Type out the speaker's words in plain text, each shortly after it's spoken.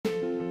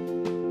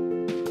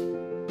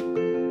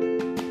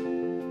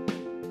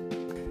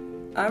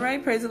All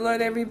right, praise the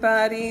Lord,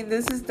 everybody.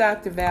 This is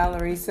Dr.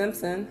 Valerie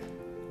Simpson.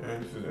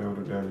 And this is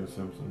Elder Daniel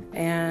Simpson.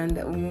 And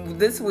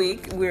this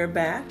week, we're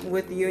back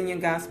with Union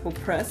Gospel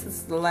Press. This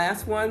is the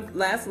last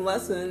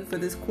lesson for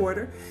this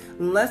quarter.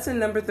 Lesson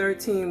number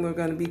 13 we're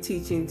going to be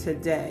teaching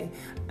today.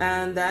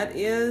 And that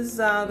is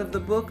out of the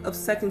book of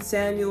 2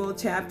 Samuel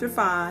chapter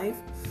 5.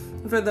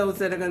 For those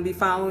that are going to be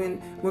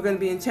following, we're going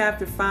to be in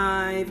chapter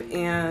 5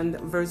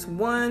 and verse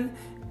 1.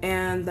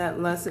 And that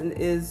lesson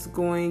is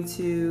going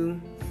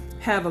to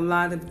have a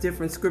lot of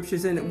different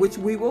scriptures in it, which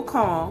we will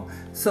call.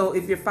 So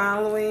if you're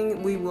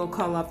following, we will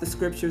call off the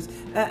scriptures.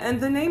 And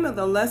the name of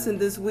the lesson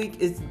this week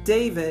is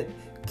David,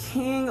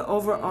 King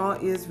over all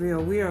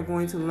Israel. We are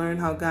going to learn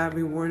how God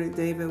rewarded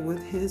David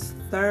with his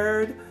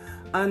third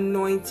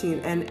anointing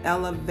and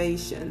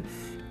elevation.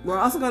 We're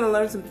also going to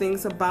learn some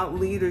things about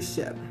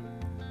leadership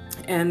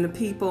and the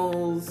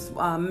people's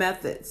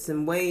methods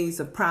and ways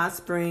of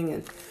prospering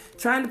and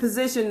trying to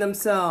position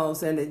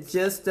themselves, and it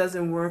just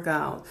doesn't work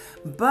out.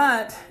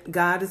 But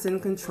God is in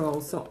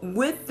control. So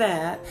with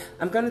that,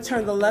 I'm going to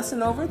turn the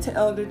lesson over to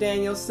Elder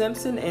Daniel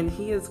Simpson, and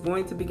he is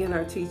going to begin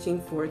our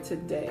teaching for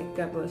today.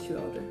 God bless you,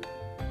 Elder.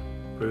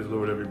 Praise the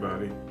Lord,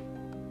 everybody.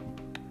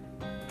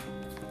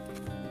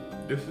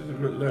 This is a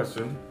good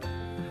lesson.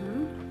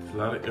 It's a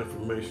lot of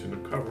information to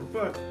cover,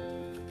 but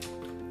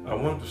I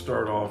wanted to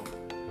start off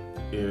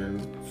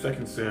in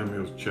 2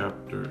 Samuel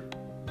chapter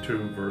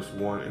 2 verse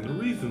 1, and the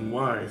reason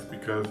why is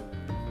because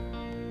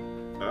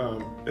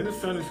in the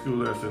Sunday school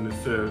lesson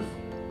it says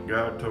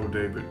God told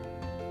David,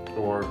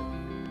 or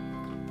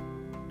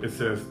it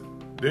says,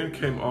 then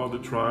came all the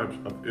tribes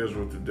of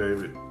Israel to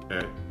David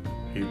at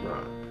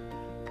Hebron.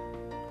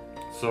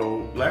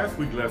 So last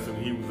week's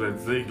lesson he was at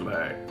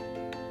Ziklag,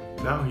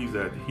 now he's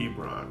at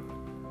Hebron.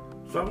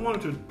 So I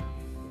wanted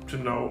to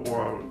know,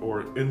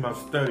 or in my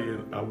study,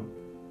 I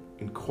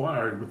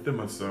inquired within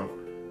myself,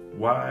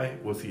 why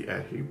was he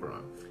at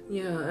Hebron?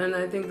 Yeah, and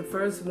I think the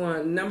first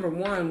one, number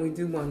one, we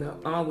do want to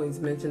always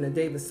mention that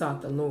David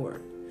sought the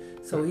Lord.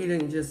 So he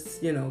didn't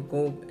just,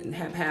 go and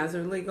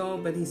haphazardly go,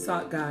 but he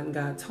sought God, and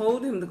God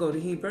told him to go to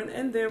Hebron,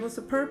 and there was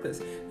a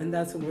purpose. And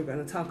that's what we're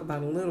going to talk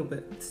about a little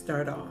bit to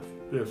start off.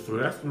 Yeah, so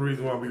that's the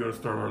reason why we're going to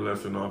start our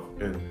lesson off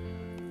in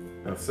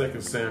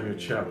 2 Samuel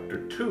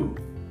chapter 2,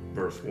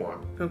 verse 1.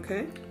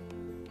 Okay.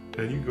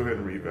 And you go ahead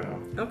and read that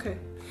out. Okay.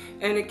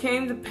 And it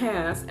came to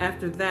pass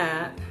after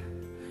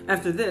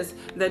this,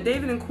 that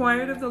David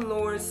inquired of the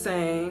Lord,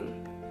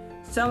 saying,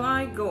 shall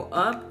I go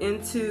up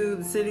into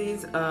the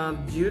cities of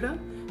Judah?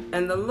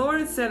 And the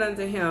Lord said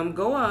unto him,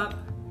 go up.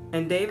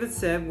 And David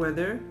said,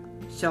 whither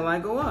shall I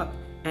go up?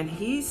 And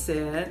he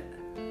said,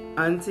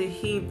 unto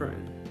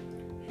Hebron.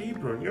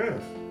 Hebron,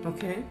 yes.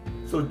 Okay.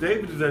 So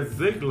David is at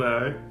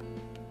Ziklag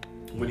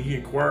when he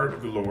inquired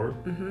of the Lord.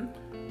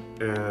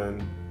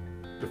 And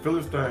the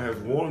Philistine has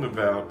won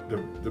about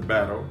the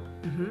battle.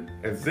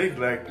 And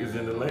Ziklag is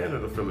in the land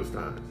of the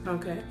Philistines.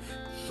 Okay.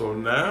 So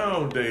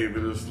now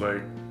David is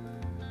like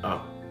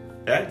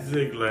at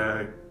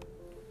Ziklag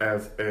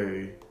as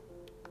a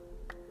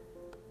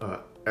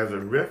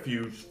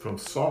refuge from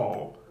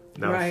Saul.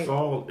 Now right.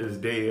 Saul is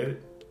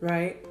dead.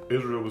 Right.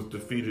 Israel was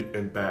defeated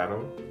in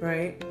battle.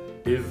 Right.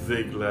 Is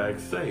Ziklag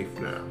safe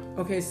now?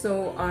 Okay,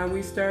 so are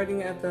we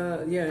starting at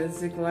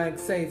Ziklag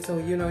safe? So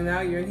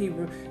now you're in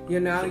Hebrew.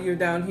 You're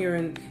down here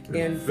in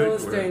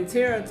Philistine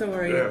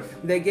territory. Yes.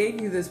 They gave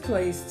you this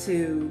place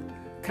to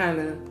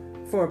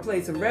for a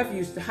place of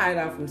refuge to hide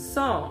out from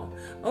Saul.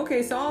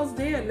 Okay, Saul's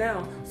dead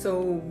now.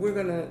 So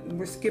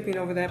we're skipping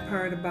over that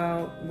part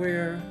about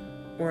where,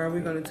 or are we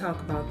gonna talk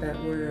about that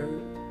where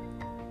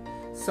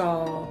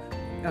Saul's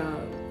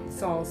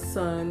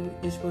son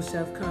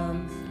Ishbosheth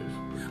comes?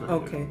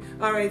 Okay.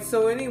 All right.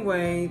 So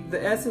anyway,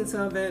 the essence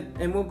of it,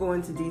 and we'll go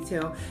into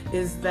detail,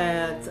 is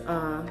that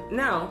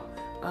now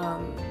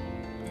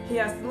he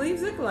has to leave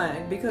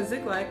Ziklag because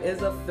Ziklag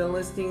is a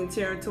Philistine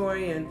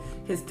territory and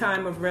his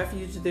time of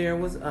refuge there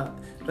was up.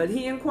 But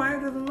he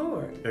inquired of the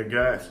Lord. And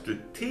God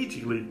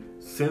strategically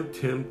sent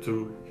him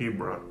to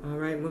Hebron. All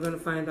right. We're going to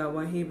find out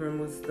why Hebron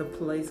was the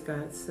place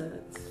God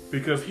sent.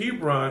 Because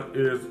Hebron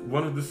is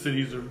one of the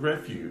cities of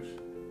refuge.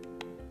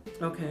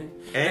 Okay.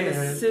 And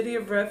a city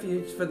of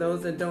refuge, for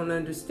those that don't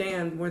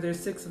understand, were there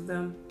 6 of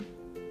them?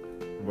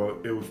 Well,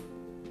 it was,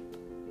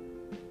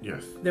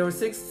 yes. There were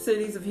 6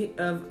 cities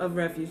of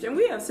refuge. And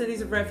we have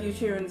cities of refuge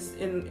here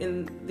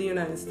in the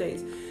United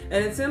States.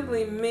 And it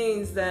simply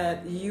means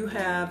that you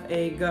have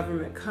a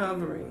government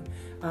covering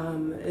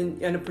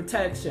and a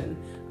protection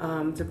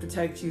to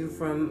protect you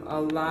from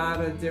a lot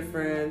of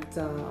different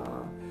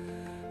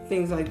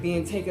things like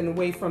being taken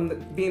away from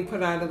being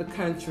put out of the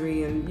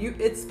country, and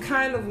it's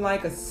kind of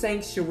like a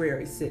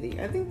sanctuary city.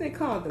 I think they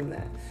called them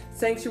that.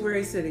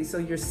 Sanctuary city. So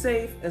you're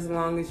safe as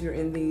long as you're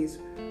in these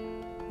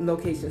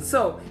locations.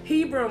 So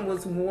Hebron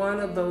was one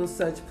of those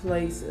such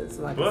places,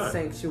 like a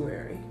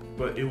sanctuary.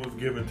 But it was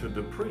given to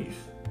the priest.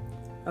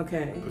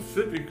 Okay.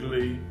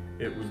 Specifically,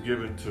 it was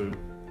given to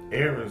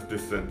Aaron's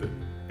descendant,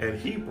 and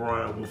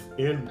Hebron was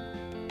in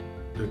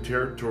the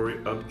territory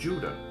of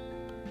Judah.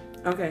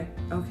 Okay.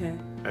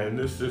 And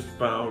this is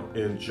found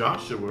in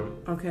Joshua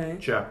Okay.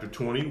 chapter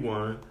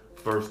 21,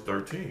 verse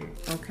 13.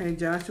 Okay,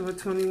 Joshua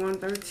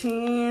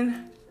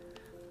 21:13.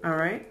 All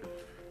right.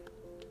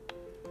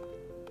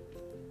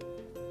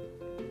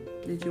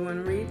 Did you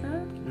want to read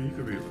that? Yeah, you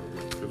could read a little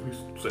bit because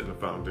we're setting the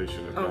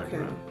foundation in the Okay.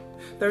 background.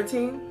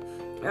 13.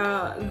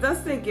 Thus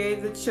they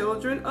gave the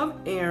children of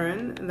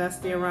Aaron, that's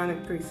the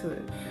Aaronic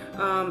priesthood,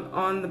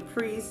 on the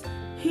priest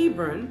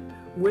Hebron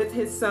with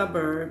his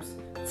suburbs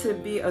to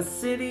be a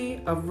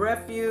city of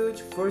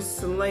refuge for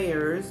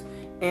slayers,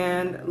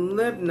 and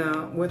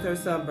Libnah with her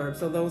suburbs.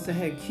 So those that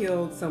had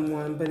killed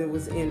someone, but it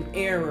was in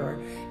error.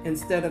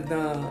 Instead of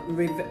the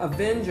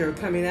avenger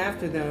coming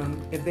after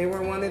them, if they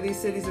were one of these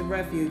cities of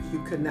refuge,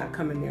 you could not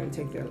come in there and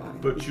take their life.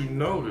 But you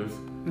notice,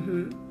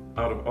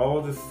 out of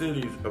all the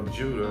cities of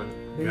Judah,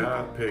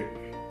 God picked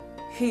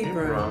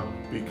Hebron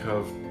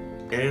because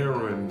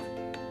Aaron's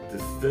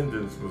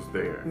descendants was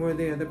there. Were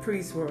there. The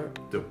priests were.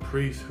 The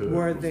priesthood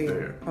Were was there.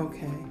 there.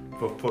 Okay.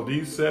 For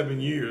these 7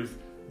 years,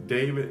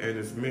 David and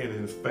his men and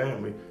his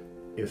family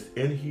is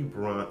in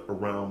Hebron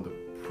around the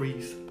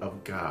priests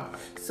of God.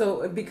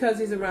 So because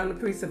he's around the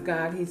priests of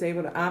God, he's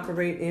able to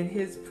operate in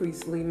his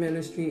priestly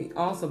ministry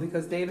also,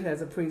 because David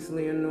has a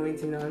priestly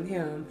anointing on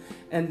him.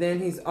 And then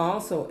he's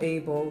also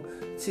able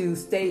to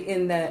stay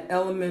in that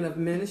element of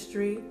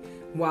ministry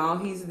while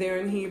he's there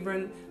in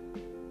Hebron.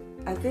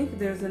 I think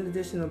there's an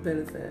additional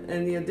benefit.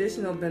 And the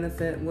additional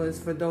benefit was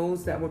for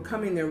those that were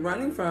coming there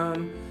running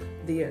from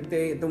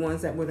the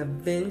ones that would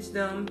avenge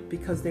them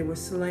because they were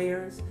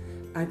slayers.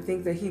 I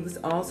think that he was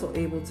also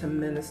able to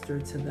minister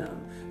to them.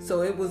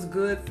 So it was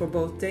good for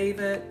both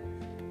David,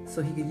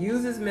 so he could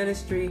use his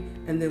ministry,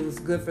 and it was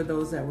good for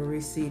those that were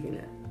receiving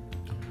it.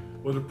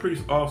 Well, the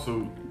priest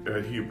also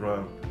at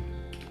Hebron,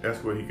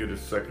 that's where he get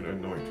his second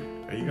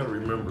anointing. And you got to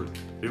remember,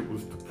 it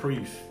was the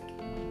priest,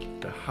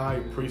 the high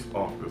priest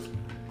office,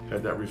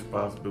 had that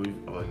responsibility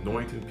of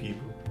anointing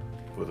people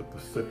for the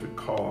specific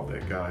call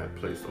that God had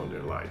placed on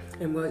their life.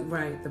 And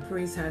the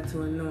priest had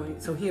to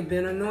anoint. So he had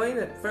been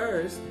anointed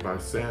first By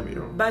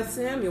Samuel.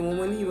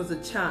 When he was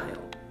a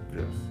child.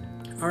 Yes.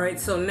 All right,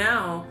 so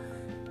now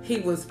he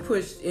was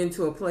pushed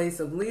into a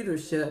place of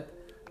leadership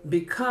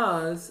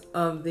because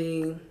of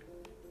the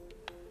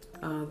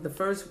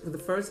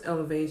first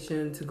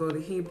elevation to go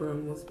to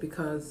Hebron was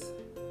because.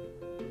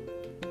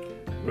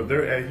 But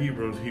there at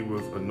Hebron, he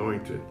was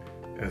anointed,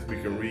 as we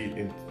can read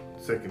in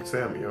 2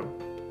 Samuel.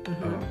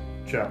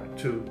 Chapter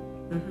 2,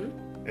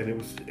 and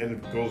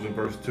it goes in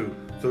verse 2.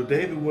 So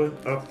David went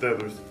up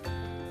thither,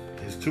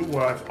 his 2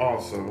 wives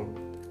also.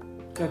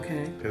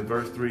 Okay. In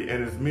verse 3,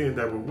 and his men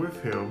that were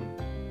with him.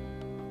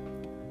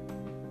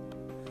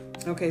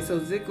 Okay, so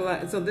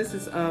Ziklag. So this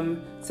is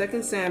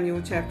 2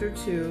 Samuel chapter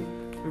 2,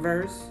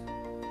 verse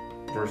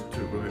 2.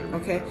 Go ahead.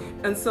 Okay,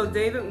 and so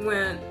David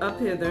went up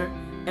hither,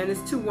 and his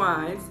 2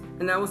 wives,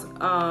 and that was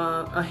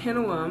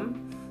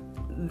Ahinoam,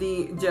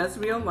 the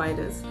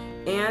Jezreelitess,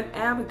 and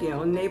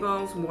Abigail,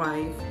 Nabal's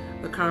wife,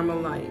 the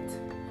Carmelite.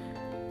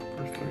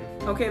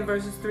 Okay, in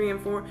verses 3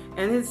 and 4,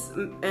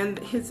 and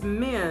his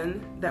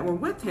men that were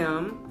with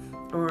him,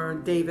 or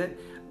David,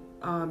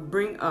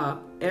 bring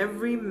up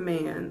every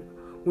man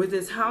with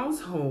his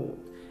household,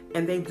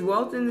 and they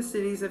dwelt in the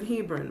cities of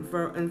Hebron.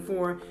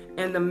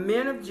 And the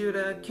men of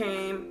Judah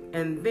came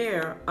and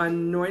there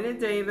anointed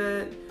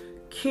David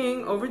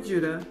king over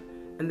Judah,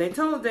 and they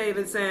told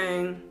David,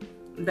 saying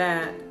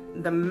that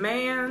the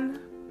men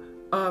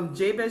of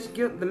Jabesh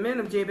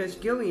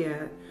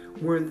Gilead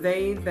were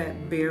they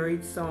that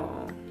buried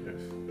Saul. Yes.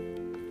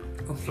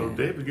 Okay. So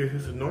David get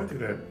his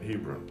anointing at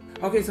Hebron.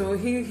 Okay, so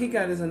he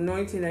got his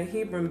anointing at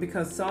Hebron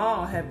because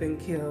Saul had been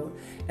killed,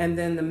 and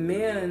then the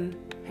men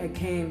had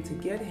came to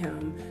get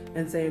him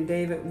and saying,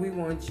 David, we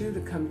want you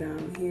to come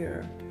down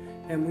here,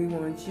 and we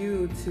want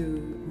you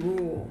to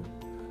rule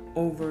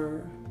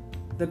over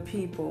the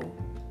people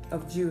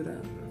of Judah.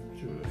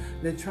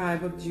 The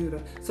tribe of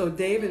Judah. So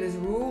David is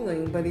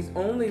ruling, but he's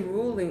only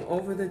ruling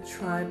over the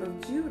tribe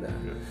of Judah.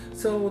 Yes.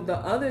 So the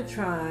other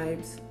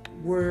tribes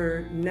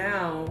were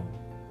now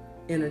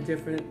in a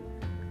different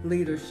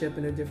leadership,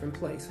 in a different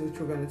place, which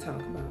we're going to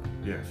talk about.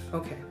 Yes.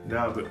 Okay.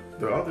 Now the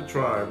other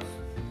tribes,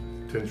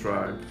 10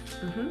 tribes,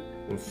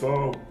 when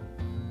Saul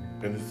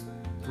and his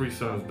 3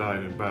 sons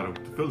died in battle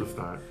with the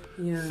Philistines,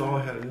 Saul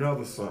had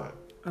another son.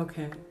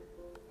 Okay.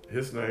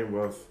 His name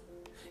was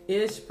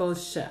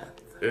Ishbosheth.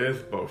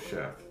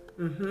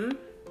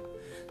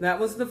 That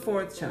was the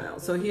 4th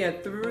child. So he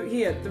had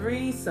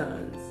 3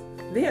 sons.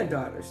 They had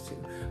daughters too,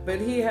 but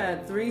he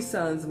had 3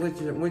 sons, which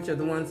are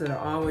the ones that are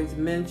always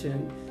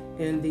mentioned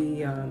in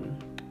the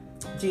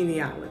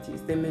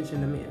genealogies. They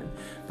mention the men,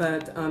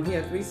 but he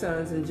had 3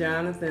 sons, and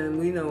Jonathan,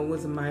 we know,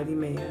 was a mighty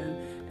man,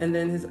 and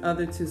then his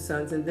other 2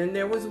 sons, and then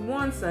there was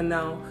one son.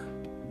 Now,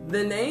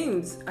 The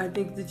names, I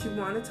think, did you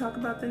want to talk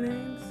about the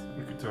names?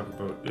 We could talk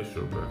about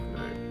Ishboseth's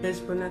name.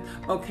 Ishbosheth.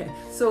 Okay,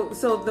 so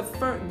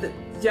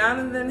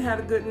Jonathan had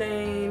a good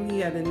name. He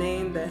had a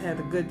name that had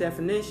a good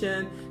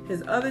definition.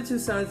 His other two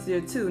sons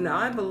did too. Now,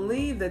 I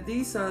believe that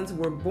these sons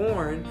were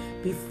born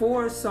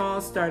before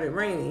Saul started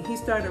reigning. He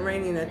started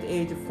reigning at the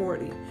age of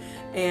 40.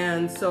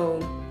 And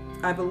so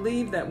I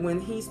believe that when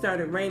he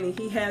started reigning,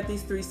 he had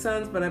these three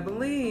sons, but I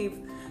believe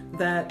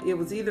that it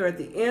was either at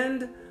the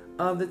end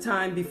of the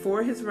time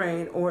before his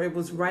reign, or it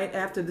was right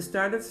after the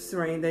start of his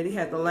reign that he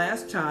had the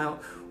last child,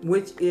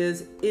 which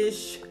is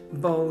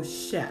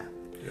Ishbosheth.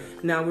 Yes.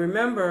 Now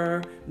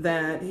remember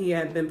that he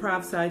had been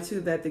prophesied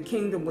to that the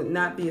kingdom would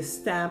not be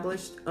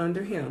established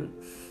under him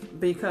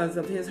because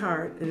of his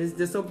heart and his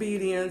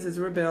disobedience, his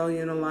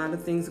rebellion, a lot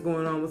of things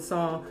going on with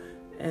Saul,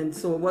 and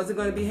so it wasn't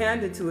going to be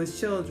handed to his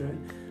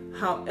children.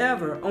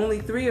 However, only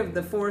 3 of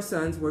the 4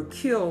 sons were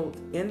killed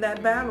in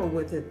that battle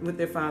with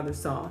their father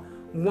Saul.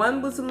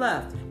 One was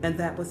left, and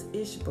that was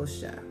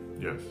Ishbosheth.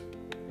 Yes.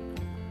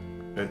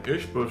 And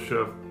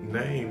Ishbosheth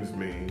name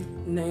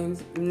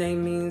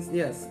means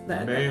yes.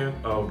 That man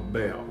of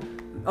Baal.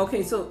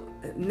 Okay, so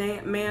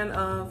man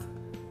of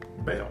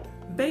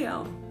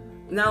Baal.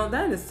 Now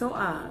that is so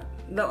odd.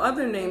 The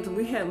other names,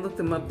 we had looked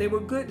them up. They were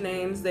good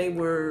names. They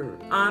were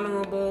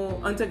honorable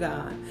unto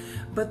God.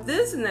 But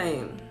this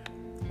name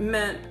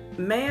meant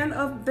man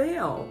of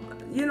Baal.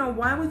 You know,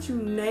 why would you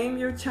name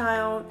your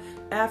child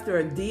after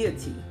a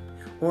deity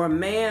or a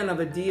man of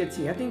a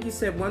deity? I think you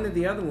said one of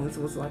the other ones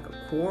was like a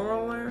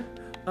quarreler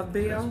of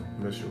Baal.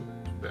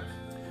 Meshibeth.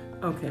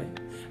 Okay.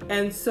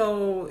 And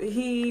so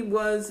he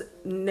was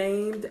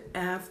named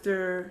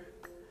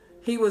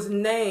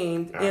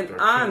in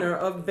honor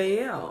of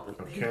Baal.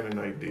 A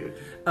Canaanite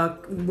deity.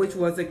 Which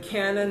was a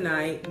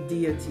Canaanite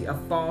deity, a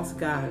false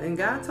god. And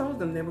God told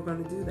them they were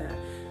going to do that.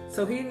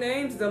 So he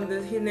names them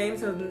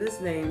this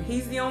name.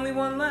 He's the only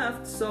one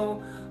left,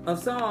 so of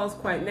Saul's,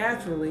 quite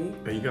naturally.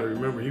 And you got to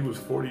remember, he was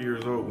 40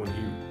 years old when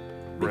he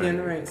began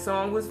to reign.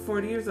 Saul was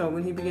 40 years old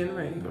when he began to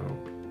reign. No,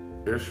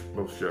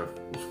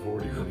 Ishbosheth was 40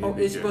 when he began to reign.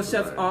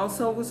 Ishbosheth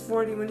also was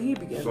 40 when he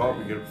began. Saul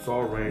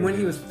reigned when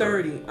he was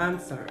 30. I'm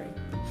sorry.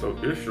 So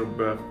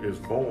Ishbosheth is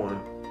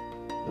born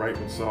right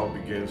when Saul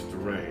begins to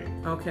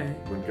reign. Okay.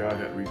 When God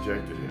had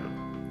rejected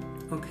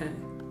him. Okay.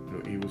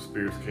 Evil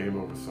spirits came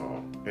over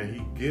Saul, and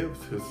he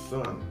gives his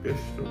son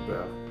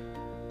Ishbosheth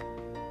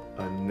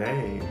a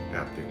name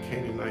after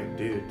Canaanite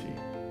deity.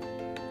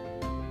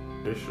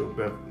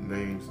 Ishbosheth's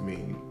names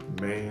mean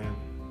man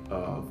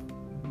of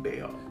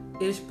Baal.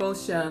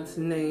 Ishbosheth's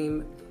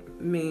name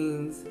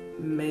means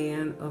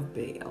man of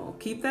Baal.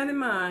 Keep that in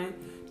mind,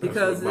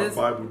 because that's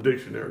what my Bible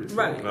dictionary says.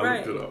 Right.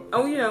 Looked it up.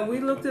 Oh yeah, we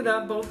looked it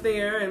up both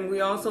there, and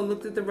we also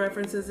looked at the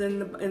references in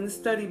the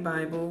study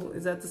Bible.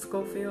 Is that the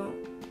Scofield?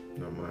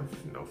 No, mine's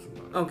Nelson.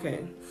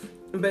 Okay,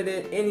 but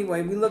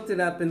anyway, we looked it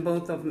up in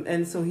both of them,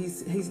 and so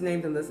he's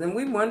named him this, and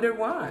we wondered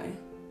why.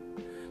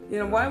 You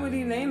know, why would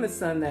he name his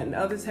son that? And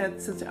others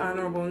had such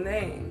honorable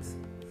names.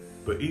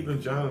 But even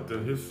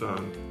Jonathan, his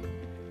son.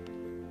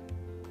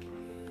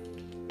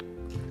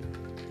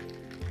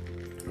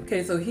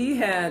 Okay, so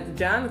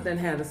Jonathan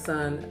had a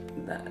son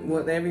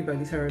what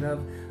everybody's heard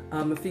of,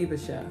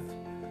 Mephibosheth.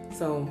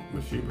 So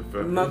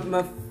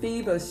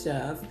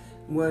Mephibosheth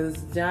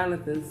was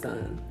Jonathan's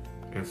son.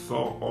 And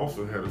Saul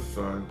also had a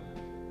son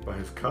by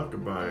his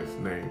concubine's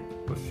name,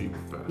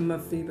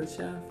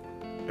 Mephibosheth.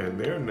 And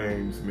their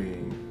names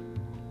mean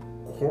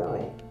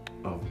quarrel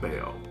of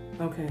Baal.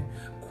 Okay.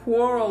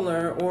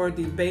 Quarreler or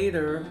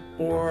debater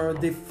or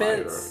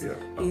defense. Yeah.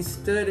 He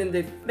stood in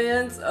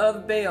defense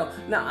of Baal.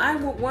 Now, I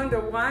would wonder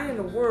why in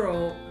the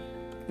world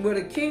would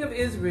a king of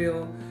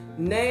Israel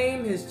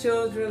name his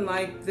children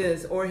like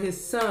this, or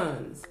his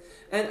sons?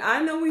 And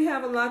I know we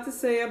have a lot to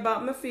say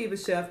about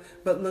Mephibosheth,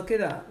 but look it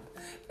up.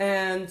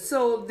 And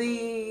so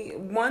the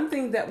one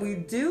thing that we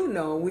do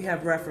know, we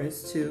have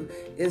reference to,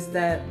 is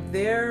that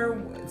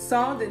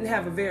Saul didn't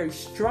have a very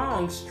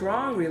strong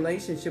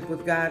relationship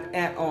with God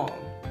at all.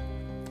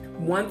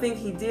 One thing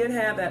he did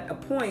have at a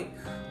point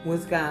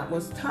was God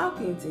was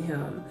talking to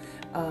him.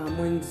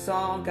 When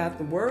Saul got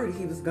the word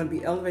he was going to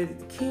be elevated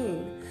to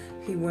king,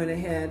 he went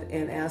ahead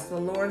and asked the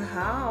Lord,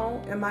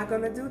 how am I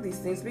going to do these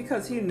things?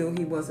 Because he knew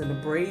he wasn't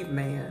a brave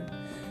man.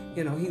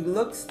 You know, he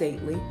looked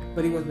stately,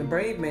 but he wasn't a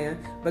brave man.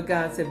 But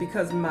God said,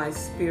 because my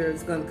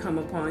spirit's going to come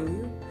upon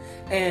you,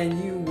 and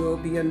you will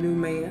be a new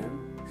man.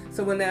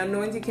 So when the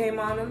anointing came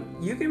on him,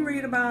 you can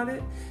read about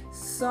it.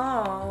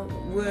 Saul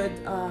would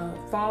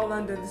fall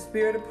under the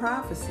spirit of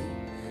prophecy.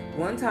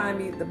 One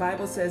time, the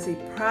Bible says he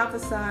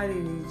prophesied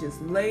and he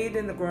just laid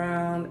in the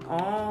ground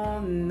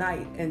all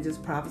night and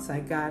just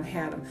prophesied. God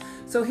had him.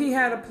 So he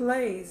had a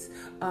place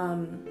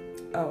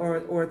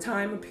or a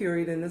time, a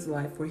period in his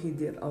life where he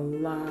did a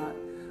lot,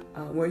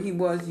 where he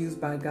was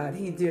used by God.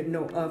 He did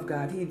know of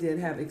God. He did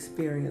have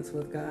experience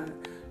with God.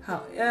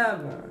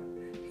 However,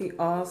 he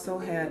also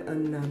had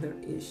another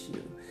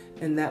issue,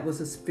 and that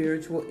was a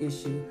spiritual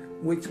issue,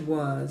 which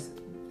was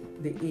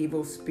the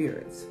evil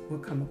spirits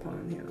would come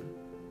upon him.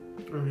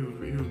 He was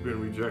being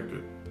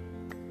rejected.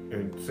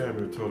 And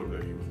Samuel told him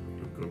that he was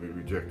going to be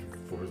rejected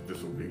for his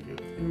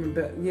disobedience.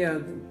 Yeah,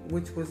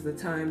 which was the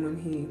time when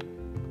he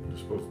was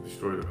supposed to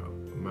destroy the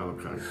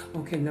Amalekites.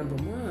 Okay, number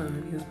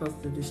one, he was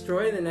supposed to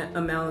destroy the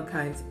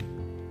Amalekites,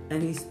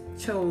 and he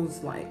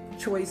chose like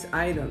choice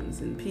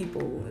items and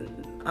people.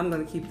 And I'm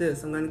going to keep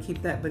this, I'm going to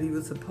keep that, but he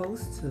was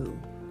supposed to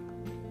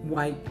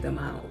wipe them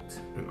out.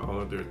 And all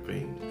of their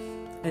things.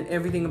 And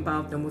everything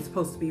about them was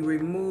supposed to be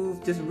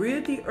removed, just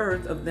rid the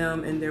earth of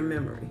them and their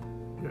memory.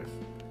 Yes.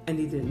 And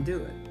he didn't do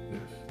it.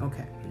 Yes.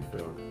 Okay. He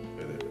failed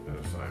at an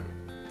assignment.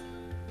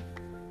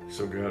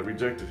 So God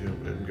rejected him,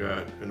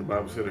 and the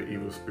Bible said an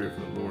evil spirit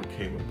from the Lord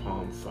came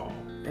upon Saul.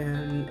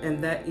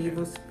 And that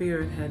evil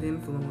spirit had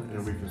influence.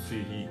 And we can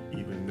see he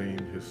even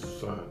named his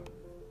son,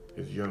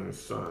 his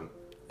youngest son,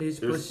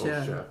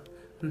 Ishbosheth,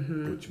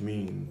 which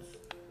means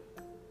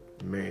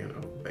man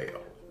of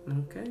Baal.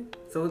 Okay.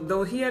 So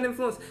though he had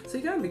influence, so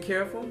you gotta be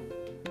careful.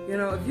 You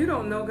know, if you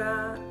don't know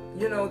God,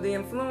 you know, the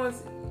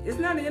influence, it's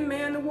not in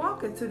man to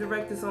walk it to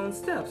direct his own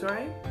steps,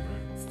 right?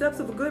 Steps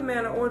of a good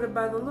man are ordered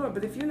by the Lord.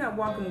 But if you're not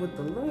walking with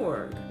the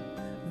Lord,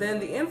 then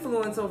the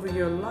influence over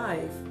your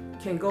life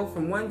can go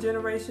from one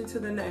generation to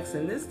the next.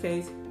 In this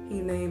case,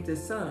 he named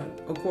his son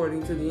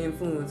according to the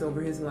influence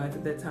over his life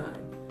at that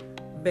time.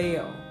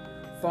 Baal,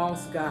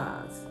 false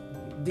gods,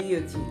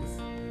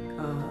 deities,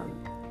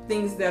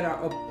 things that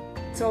are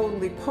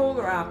totally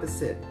polar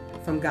opposite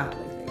from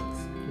godly things.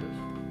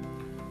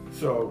 Yes.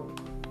 So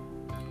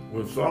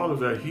when Saul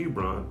is at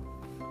Hebron,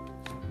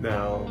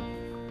 now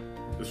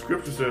the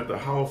scripture said the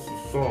house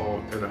of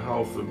Saul and the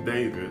house of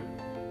David.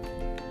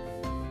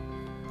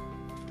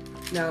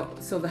 Now,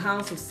 so the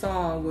house of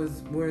Saul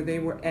was where they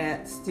were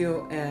at,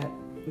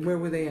 where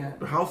were they at?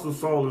 The house of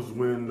Saul is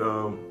when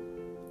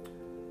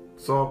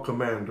Saul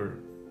commander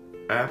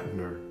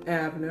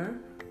Abner,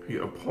 he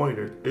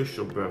appointed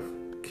Ishbosheth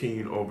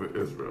king over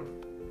Israel.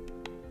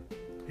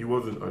 He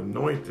wasn't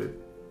anointed,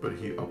 but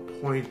he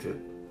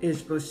appointed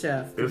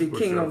Ishbosheth to be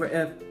king over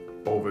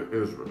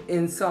Israel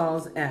in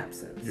Saul's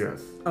absence.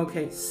 Yes.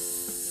 Okay,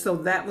 so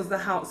that was the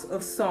house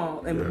of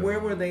Saul, and where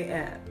were they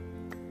at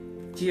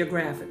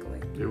geographically?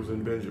 It was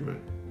in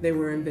Benjamin. They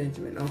were in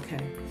Benjamin.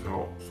 Okay.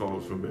 Saul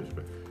was from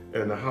Benjamin,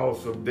 and the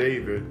house of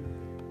David.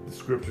 The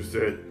scripture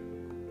said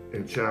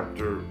in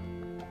chapter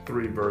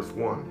 3, verse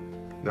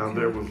 1. Now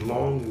there was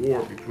long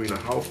war between the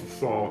house of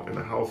Saul and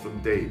the house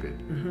of David.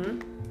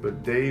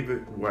 But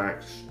David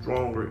waxed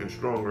stronger and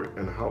stronger,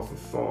 and the house of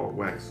Saul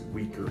waxed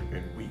weaker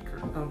and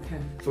weaker. Okay.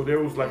 So there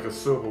was like a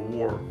civil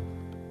war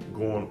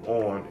going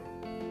on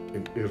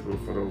in Israel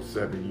for those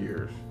 7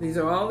 years. These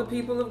are all the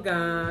people of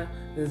God.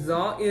 This is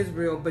all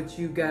Israel, but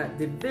you got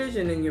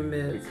division in your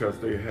midst. Because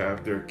they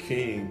have their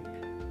king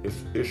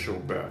is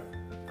Ishbosheth,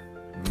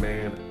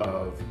 man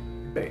of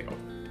Baal.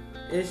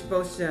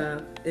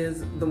 Ishbosheth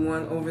is the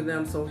one over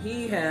them, so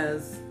he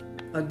has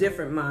a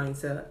different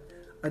mindset,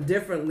 a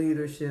different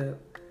leadership,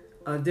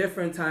 a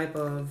different type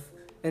of,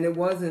 and it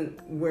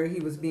wasn't where he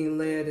was being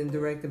led and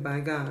directed by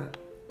God.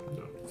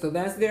 No. So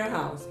that's their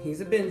house.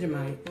 He's a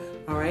Benjamite.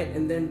 All right.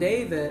 And then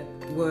David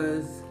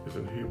is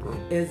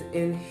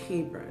in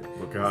Hebron.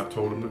 But God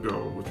told him to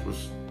go, which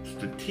was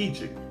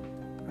strategic.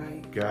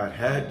 Right. God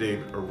had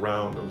David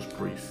around those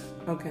priests.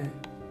 Okay.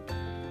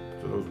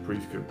 So those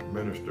priests could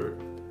minister.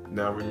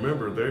 Now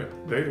remember,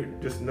 they're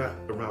just not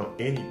around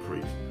any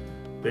priest.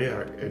 They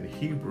are in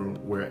Hebron,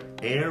 where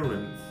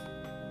Aaron's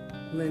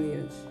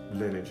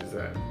lineage is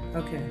at.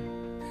 Okay.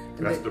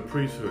 That's the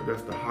priesthood.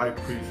 That's the high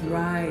priesthood.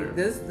 Right.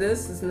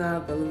 This is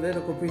not the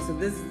Levitical priesthood.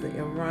 This is the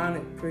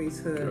Aaronic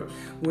priesthood, yes,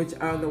 which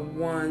are the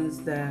ones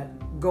that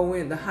go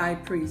in, the high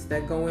priests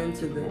that go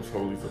into the most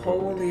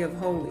holy of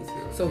holies.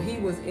 Yes. So he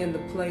was in the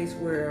place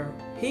where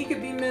he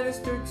could be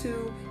ministered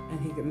to, and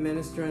he could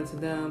minister unto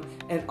them,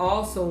 and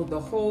also the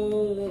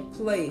whole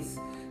place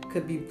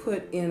could be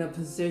put in a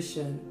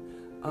position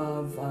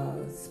of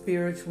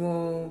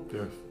spiritual,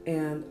 yes,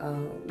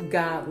 and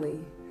godly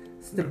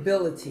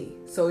stability.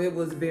 Yes. So it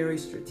was very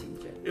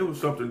strategic. It was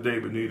something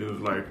David needed in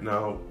his life.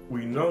 Now,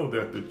 we know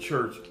that the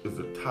church is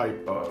a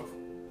type of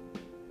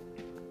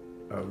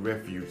a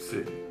refuge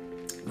city.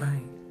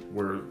 Right.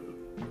 Where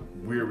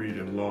wearied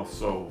and lost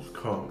souls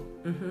come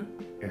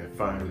and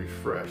find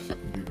refresh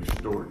and be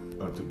restored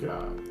unto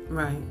God.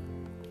 Right.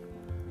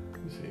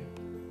 You see?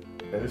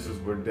 And this is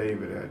where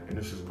David at, and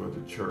this is where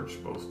the church is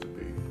supposed to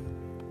be.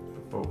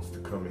 For folks to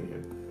come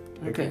in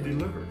and get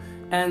delivered.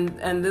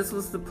 And this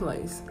was the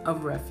place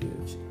of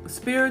refuge.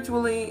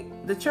 Spiritually,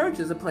 the church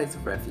is a place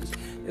of refuge.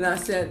 And I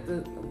said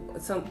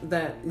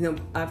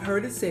I've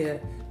heard it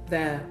said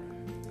that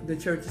the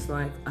church is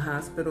like a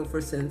hospital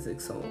for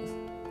sin-sick souls.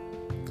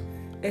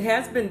 It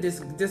has been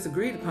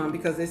disagreed upon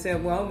because they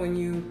said, well, when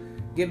you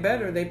get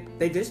better,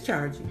 they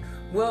discharge you.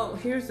 Well,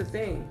 here's the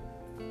thing.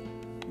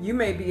 You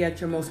may be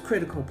at your most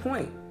critical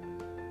point.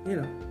 You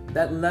know,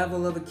 that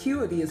level of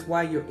acuity is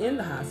why you're in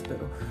the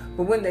hospital.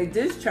 But when they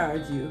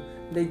discharge you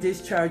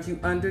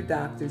under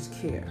doctor's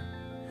care.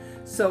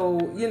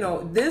 So,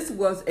 this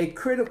was a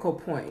critical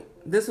point.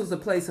 This was a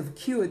place of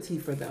acuity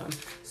for them.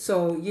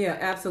 So, yeah,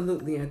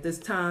 absolutely. At this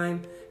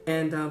time,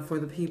 and for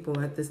the people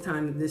at this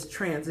time in this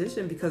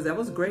transition, because that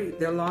was great.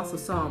 Their loss of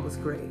Saul was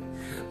great.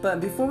 But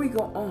before we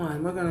go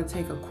on, we're going to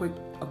take a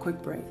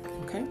quick break,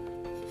 okay?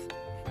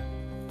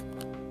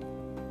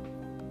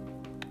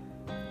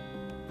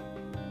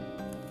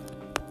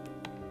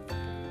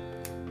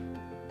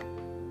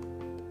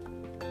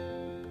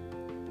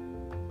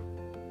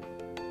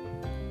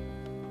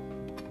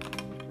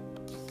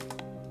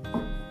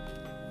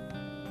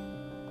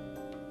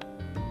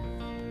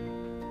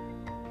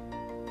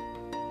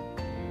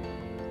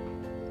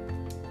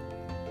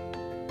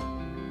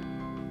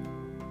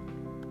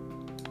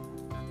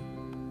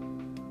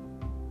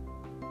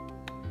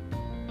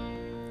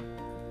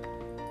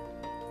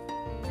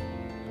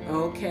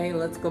 Okay,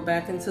 let's go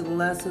back into the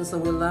lesson. So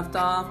we left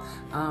off.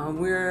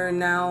 We're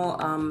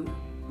now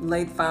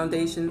laid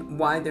foundation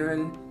why they're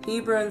in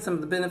Hebron, some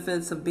of the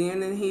benefits of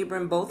being in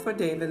Hebron, both for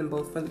David and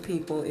both for the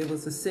people. It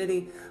was a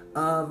city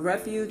of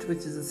refuge, which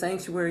is a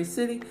sanctuary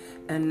city,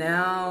 and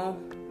now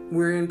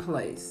we're in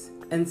place,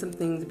 and some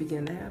things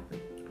begin to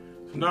happen.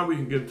 So now we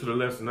can get to the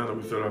lesson. Now that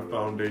we set our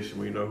foundation,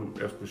 we know who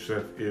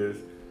Ishbosheth is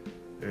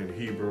in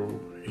Hebrew.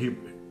 In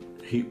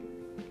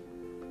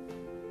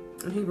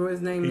Hebrew,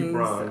 his name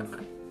means...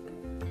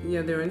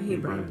 Yeah, they're in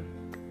Hebron.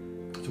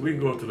 So we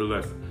can go into the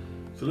lesson.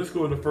 So let's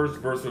go to the first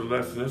verse of the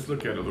lesson. Let's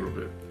look at it a little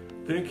bit.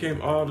 Then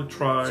came all the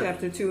tribes.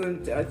 Chapter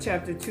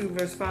 2,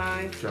 verse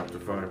 5. Chapter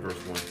 5, verse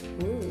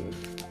 1. Ooh.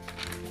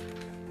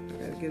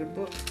 I gotta get a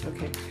book.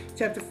 Okay.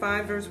 Chapter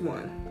 5, verse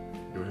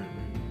 1. Go ahead.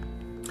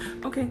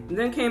 Okay.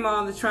 Then came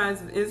all the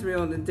tribes of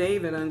Israel to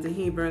David unto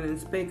Hebron and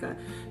spake,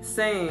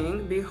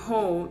 saying,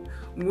 Behold,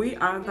 we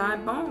are thy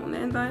bone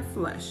and thy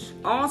flesh.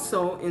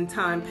 Also in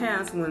time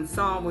past, when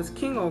Saul was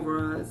king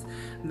over us,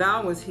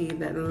 thou was he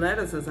that led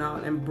us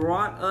out and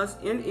brought us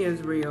in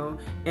Israel.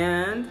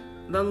 And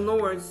the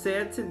Lord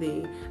said to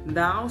thee,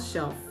 Thou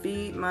shalt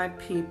feed my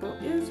people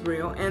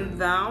Israel, and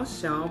thou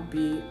shalt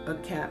be a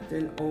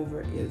captain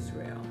over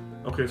Israel.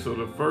 Okay, so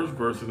the first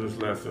verse in this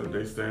lesson,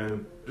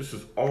 this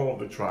is all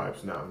the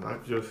tribes now,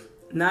 not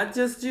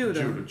just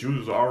Judah.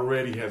 Judah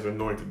already has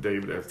anointed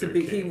David as their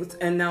king.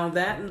 And now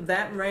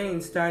that reign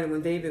started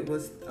when David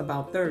was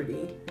about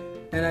 30.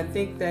 And I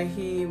think that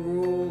he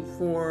ruled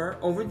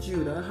over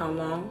Judah, how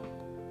long?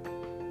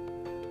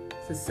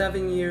 So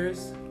 7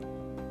 years.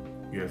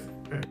 Yes.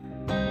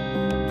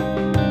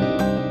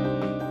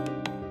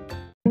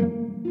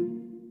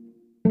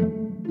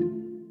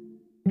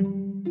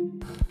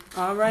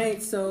 All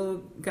right,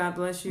 so God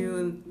bless you.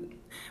 And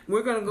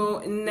we're going to go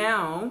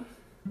now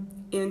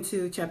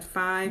into chapter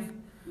 5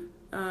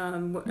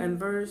 and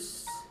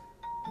verse...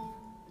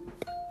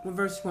 What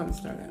verse you want to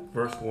start at?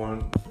 Verse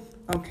 1.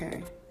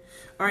 Okay.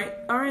 All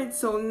right.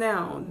 So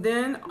now,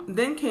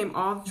 then came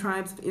all the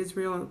tribes of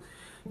Israel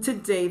to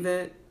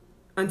David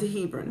unto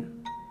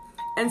Hebron,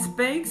 and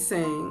spake,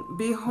 saying,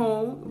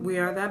 Behold, we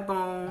are thy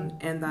bone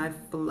and thy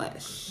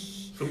flesh.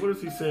 So what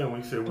is he saying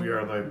when he said, we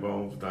are thy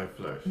bones, thy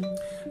flesh?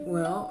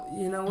 Well,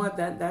 you know what?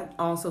 That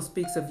also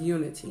speaks of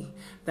unity.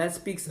 That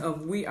speaks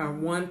of we are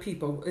one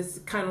people. It's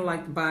kind of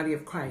like the body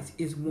of Christ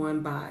is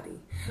one body.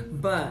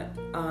 But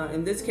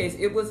in this case,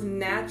 it was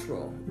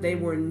natural. They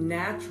were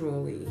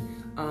naturally,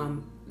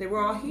 they were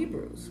all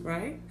Hebrews,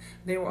 right?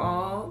 They were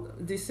all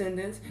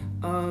descendants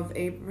of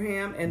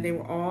Abraham, and they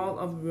were all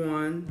of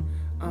one.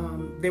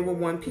 They were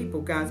one people,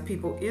 God's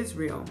people,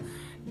 Israel.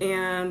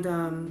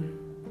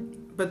 And...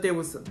 But there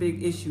was a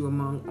big issue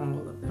among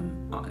all of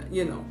them.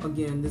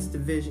 Again, this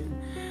division.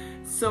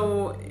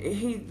 So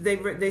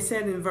they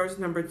said in verse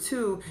number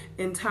 2,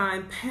 in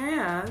time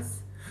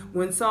past,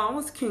 when Saul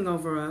was king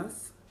over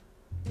us,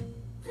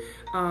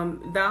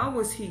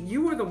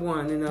 you were the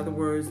one, in other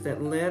words,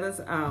 that led us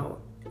out,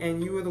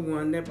 and you were the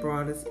one that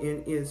brought us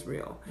in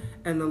Israel.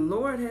 And the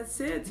Lord had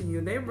said to you,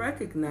 they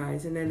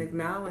recognizing and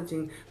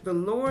acknowledging, the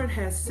Lord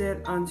has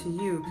said unto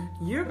you,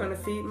 you're going to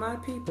feed my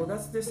people.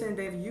 That's what they're saying,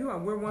 David,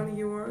 we're one of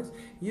yours.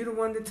 You're the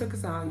one that took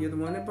us out. You're the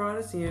one that brought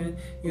us in.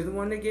 You're the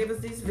one that gave us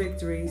these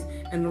victories.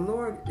 And the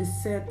Lord has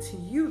said to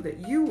you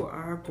that you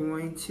are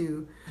going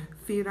to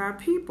feed our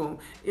people,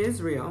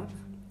 Israel.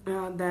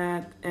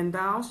 And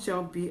thou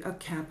shalt be a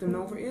captain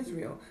over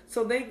Israel.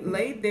 So they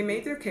made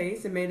their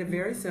case and made it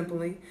very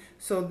simply.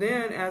 So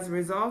then, as a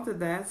result of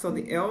that, so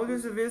the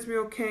elders of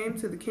Israel came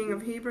to the king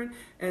of Hebron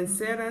and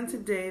said unto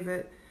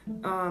David,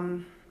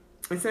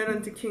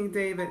 King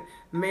David,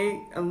 make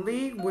a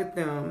league with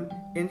them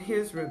in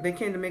Israel. They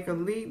came to make a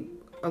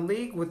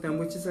league with them,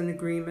 which is an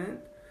agreement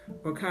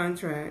or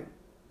contract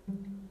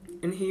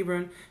in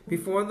Hebron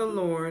before the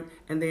Lord,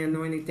 and they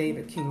anointed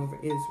David king over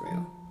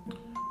Israel.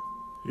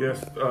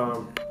 Yes,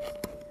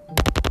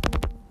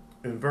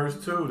 in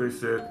verse 2, they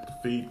said to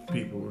feed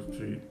people,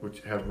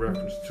 which have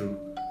reference to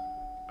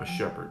a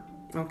shepherd.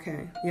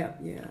 Okay, yeah.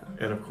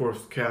 And of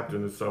course,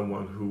 captain is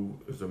someone who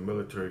is a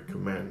military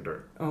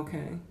commander.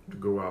 Okay. To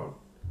go out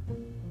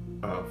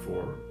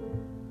for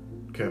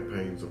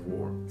campaigns of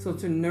war. So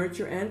to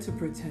nurture and to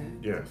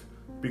protect. Yes.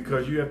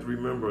 Because you have to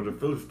remember the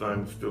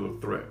Philistines were still a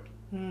threat.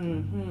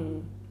 Mm-hmm.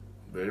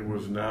 They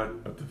was not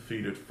a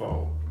defeated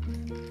foe.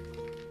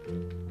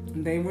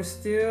 They were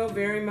still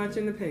very much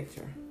in the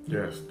picture.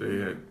 Yes, they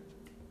had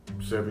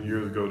 7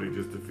 years ago they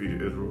just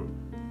defeated Israel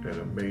in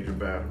a major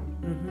battle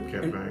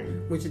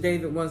campaign. Which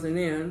David wasn't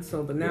in,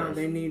 but now Yes.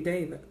 they need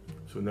David.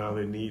 So now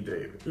they need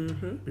David.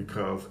 Mm-hmm.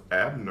 Because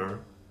Abner,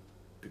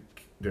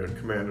 the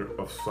commander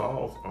of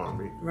Saul's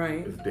army,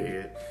 Right. is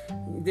dead.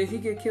 Did he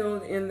get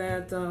killed in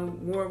that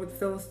war with the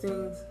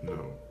Philistines?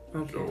 No.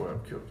 Okay.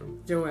 Joab killed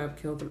him. Joab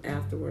killed him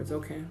afterwards.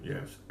 Okay.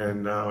 Yes.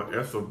 And now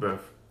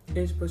Ishbosheth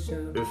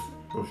Ishbosheth.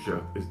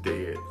 is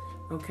dead.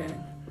 Okay.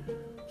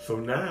 So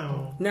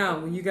now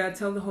you got to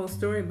tell the whole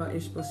story about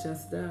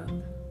Ishbosheth's death.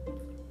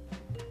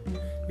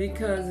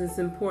 Because it's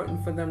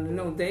important for them to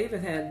know.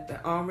 David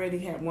had already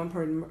had one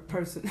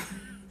person.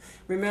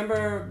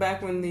 Remember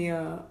back when the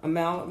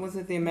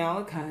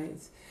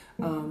Amalekites,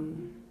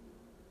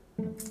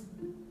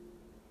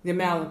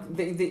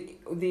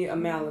 the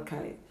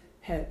Amalekite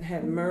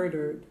had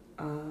murdered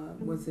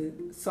was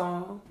it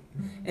Saul?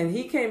 And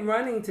he came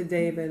running to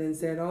David and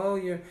said, "Oh,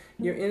 your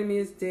enemy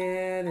is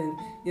dead," and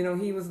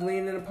he was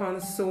leaning upon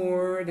a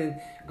sword, and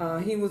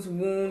he was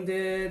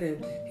wounded,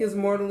 and he was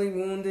mortally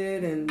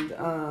wounded, and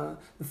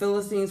the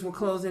Philistines were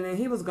closing in.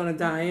 He was going to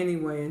die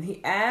anyway, and he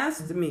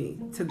asked me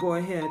to go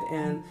ahead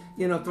and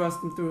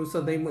thrust him through so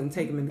they wouldn't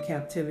take him into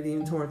captivity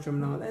and torture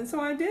him and all that. And so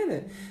I did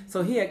it.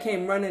 So he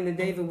came running to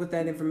David with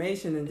that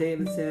information, and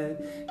David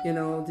said, you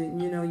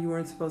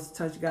weren't supposed to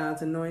touch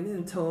God's anointed,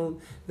 and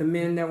told the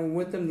men that were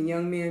with him, the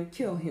young men,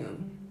 kill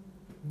him.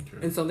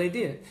 Okay. And so they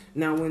did.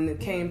 Now when it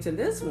came to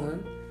this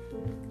one,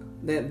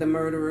 the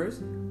murderers,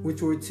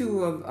 which were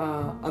two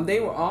of they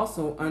were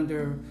also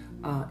under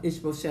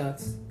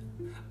Ishbosheth's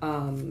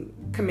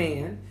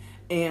command,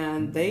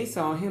 and they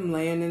saw him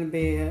laying in the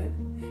bed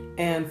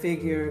and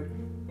figured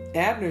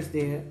Abner's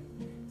dead,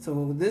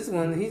 so this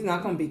one, he's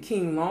not going to be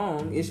king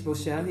long.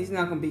 Ishbosheth, he's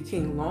not going to be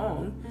king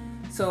long,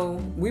 so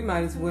we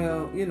might as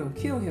well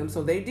kill him.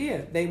 So they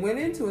did. They went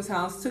into his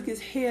house, took his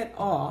head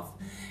off,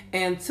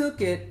 and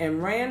took it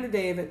and ran to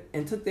David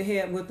and took the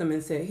head with them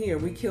and said, "Here,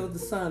 we killed the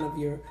son of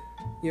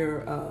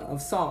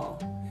of Saul,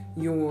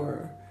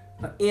 your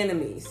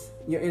enemy's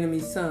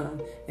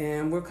son,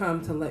 and we're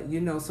come to let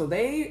you know." So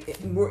they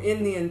were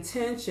in the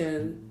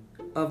intention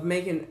of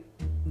making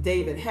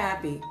David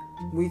happy.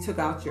 We took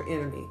out your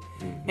enemy,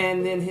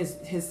 and then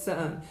his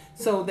son.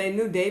 So they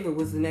knew David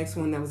was the next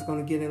one that was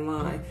going to get in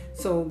line.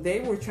 So they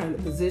were trying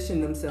to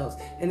position themselves,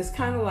 and it's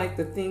kind of like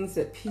the things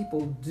that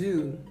people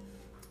do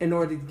in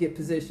order to get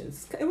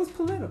positions. It was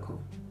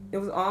political. It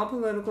was all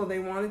political. They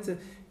wanted to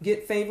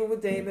get favor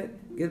with David,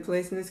 get a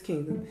place in his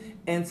kingdom.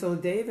 And so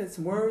David's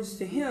words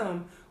to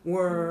him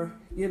were,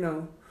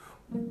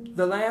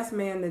 the last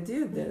man that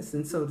did this,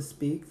 and so to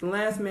speak, the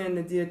last man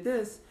that did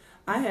this,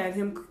 I had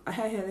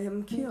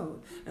him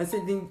killed. I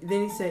said, then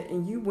he said,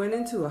 and you went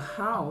into a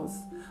house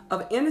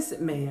of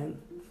innocent man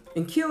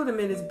and killed him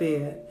in his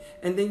bed,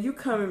 and then you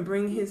come and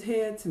bring his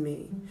head to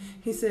me.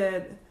 He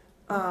said,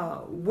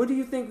 what do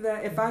you think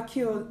that if I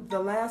killed the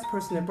last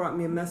person that brought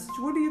me a message,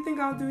 what do you think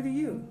I'll do to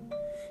you?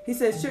 He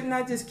said, shouldn't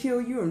I just kill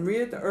you and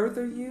rid the earth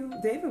of you?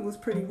 David was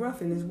pretty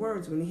rough in his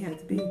words when he had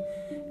to be.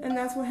 And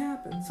that's what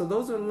happened. So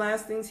those were the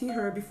last things he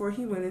heard before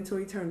he went into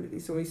eternity.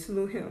 So he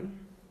slew him.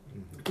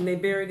 And they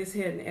buried his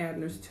head in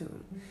Abner's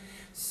tomb.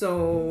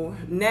 So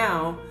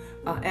now,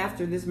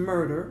 after this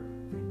murder,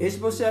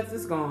 Ishbosheth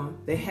is gone.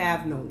 They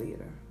have no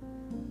leader.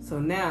 So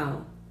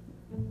now,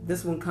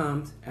 this one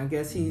comes. I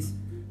guess he's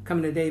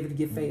coming to David to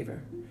get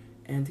favor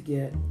and to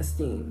get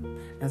esteem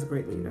as a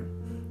great leader.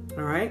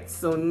 All right.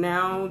 So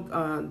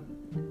now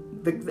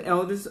the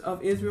elders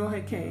of Israel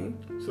had came.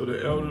 So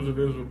the elders of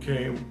Israel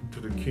came to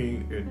the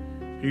king in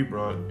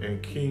Hebron,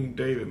 and King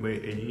David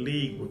made a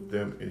league with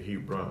them in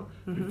Hebron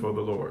before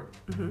the Lord.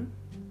 Mm-hmm.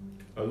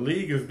 A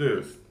league is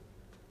this.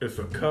 It's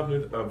a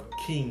covenant of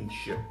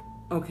kingship.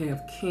 Okay,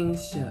 of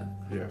kingship.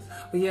 Yes.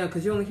 Well, yeah,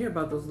 because you only hear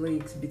about those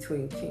leagues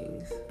between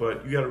kings.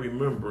 But you got to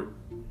remember,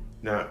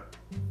 now,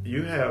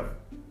 you have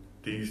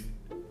these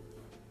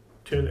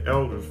 10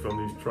 elders from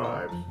these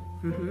tribes,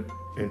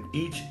 and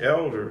each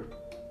elder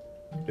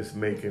is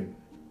making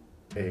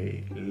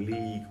a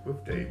league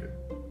with David.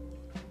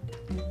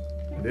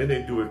 And then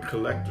they do it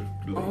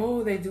collectively.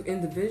 Oh, they do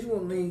individual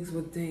leagues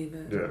with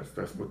David. Yes,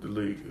 that's what the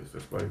league is.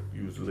 That's why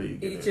you use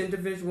league. Each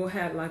individual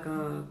had like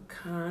a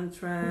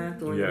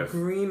contract or an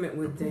agreement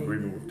with David.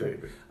 Agreement with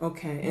David.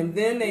 Okay, and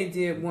then they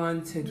did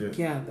one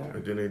together.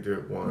 And then they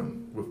did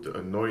one with the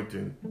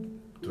anointing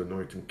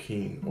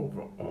king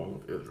over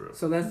all of Israel.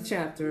 So that's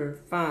chapter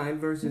 5,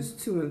 verses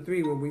 2 and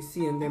 3, where we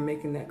see them. They're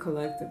making that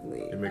collective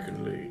league. They're making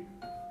a league.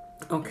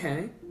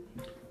 Okay.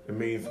 It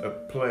means a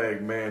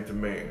plague man to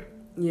man.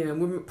 Yeah,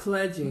 we're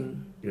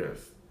pledging. Yes,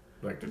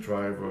 like the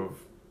tribe of...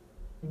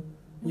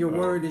 Your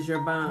word is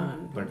your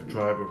bond. Like the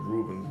tribe of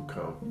Reuben would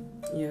come.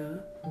 Yeah.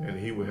 And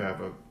he would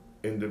have an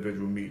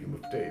individual meeting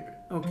with David.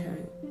 Okay.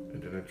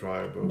 And then the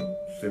tribe of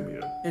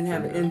Simeon. And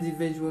have an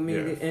individual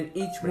meeting, Yes. and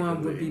each Make one a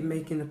would be league.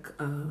 making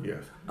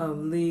Yes. a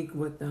league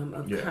with them,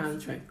 a Yes.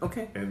 contract.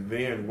 Okay. And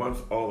then once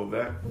all of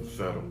that was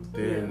settled,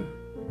 then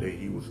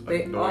he was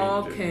They anointed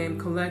all came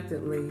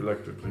collectively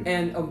collectively.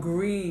 and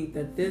agreed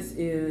that this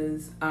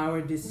is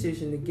our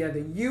decision together.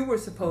 You were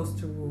supposed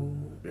to rule,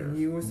 and Yes.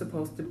 you were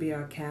supposed to be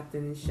our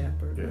captain and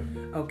shepherd.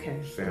 Yeah.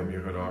 Okay.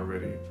 Samuel had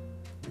already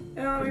And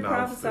he pronounced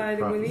prophesied it, it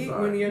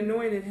prophesied. when he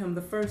anointed him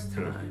the first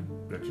Yeah. time.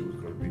 that he was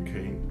going to be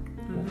king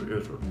over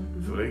Israel.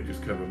 So they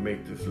just come and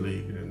make this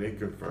league, and then they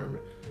confirm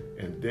it.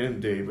 And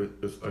then David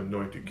is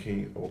anointed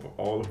king over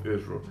all of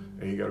Israel.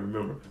 And you got to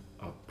remember,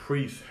 a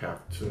priest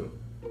have to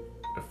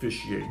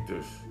officiate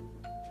this.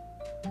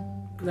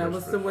 That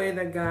was the way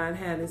that God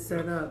had it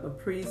set up. A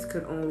priest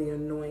could only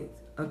anoint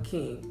a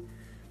king,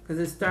 because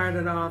it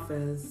started off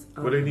as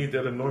But they need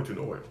that anointing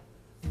oil.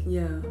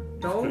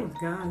 the old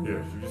God.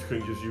 Yes, you just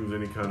couldn't just use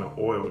any kind of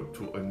oil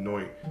to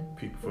anoint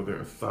people for their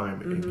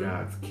assignment in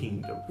God's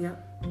kingdom. Yeah.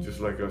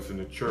 Just like us in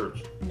the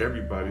church,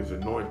 everybody's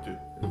anointed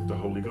with the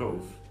Holy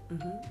Ghost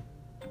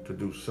to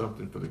do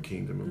something for the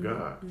kingdom of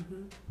God.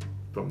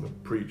 From the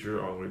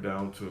preacher all the way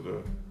down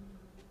to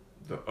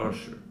the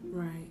usher.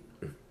 Right.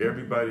 If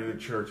everybody in the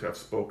church have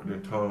spoken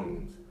in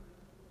tongues,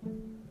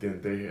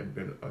 then they have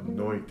been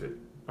anointed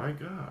by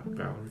God,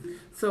 Valerie.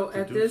 So to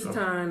at do this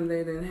something. time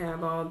they didn't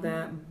have all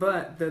that,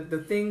 but the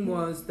thing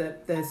was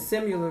that's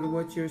similar to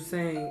what you're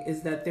saying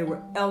is that there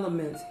were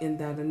elements in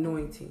that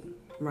anointing,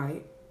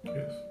 right?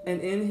 Yes. And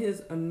in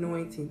his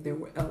anointing there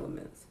were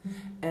elements,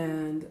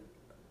 and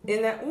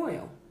in that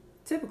oil,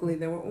 typically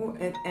there were oil,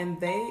 and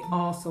they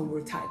also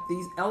were types.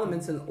 These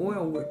elements in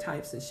oil were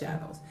types and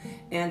shadows.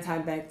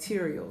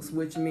 Antibacterials,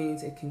 which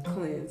means it can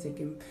cleanse, it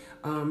can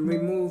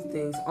remove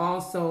things.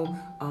 Also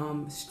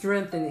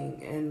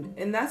strengthening,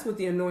 and that's what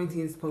the anointing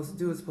is supposed to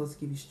do. It's supposed to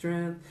give you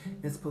strength.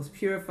 It's supposed to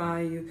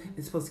purify you.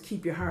 It's supposed to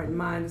keep your heart and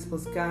mind. It's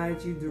supposed to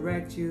guide you,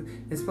 direct you.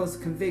 It's supposed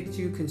to convict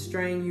you,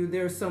 constrain you.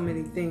 There are so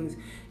many things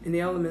in the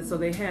elements, so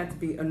they had to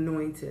be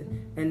anointed,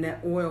 and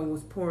that oil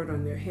was poured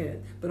on their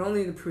head. But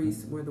only the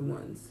priests were the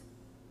ones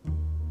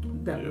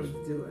that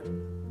would do it.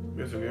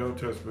 Yes, in the Old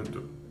Testament,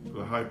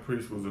 the high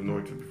priest was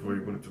anointed before he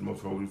went into the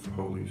most holiest of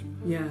holies.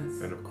 Yes.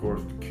 And of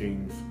course, the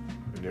kings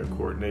in their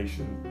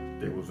coronation,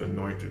 they was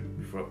anointed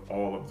before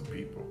all of the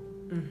people.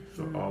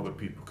 So all the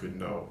people could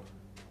know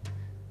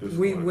this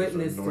We one is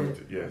witnessed anointed.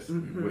 it. Yes, we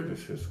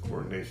witnessed his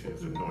coronation,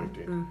 his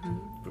anointing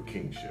for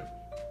kingship.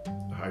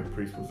 The high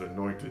priest was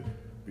anointed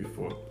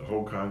before the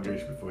whole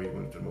congregation, before he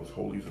went into the most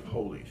holiest of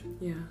holies,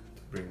 Yeah.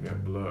 to bring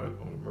that blood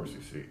on the mercy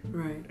seat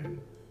Right. and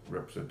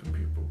represent the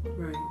people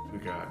Right. to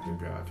God and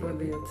God to For the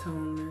the people.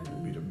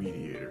 atonement. Be the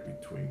mediator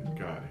between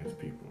God and his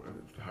people. That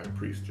was the high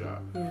priest's job.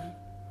 Yeah.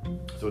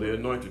 So they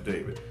anointed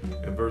David.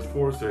 And verse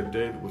 4 said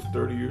David was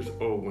 30 years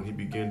old when he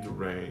began to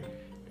reign,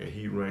 and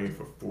he reigned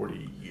for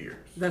 40 years.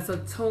 That's a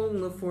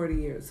total of 40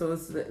 years. So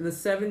it's the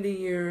 70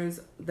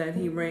 years that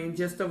he reigned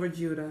just over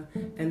Judah,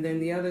 and then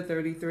the other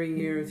 33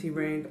 years he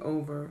reigned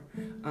over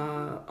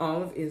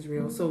all of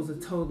Israel. So it was a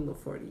total of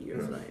 40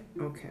 years, Yes. right?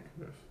 Okay.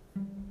 Yes.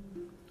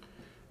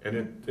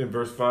 And in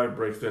verse 5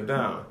 breaks that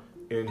down.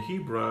 In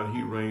Hebron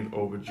he reigned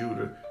over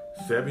Judah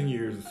 7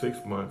 years and 6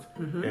 months,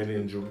 and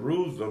in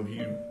Jerusalem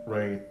he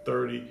reigned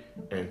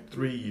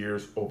 33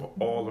 years over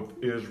all of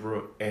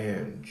Israel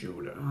and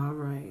Judah. All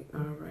right.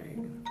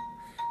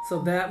 So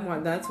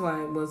that's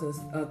why it was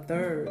a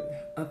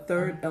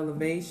third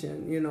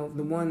elevation. You know,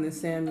 the one that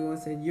Samuel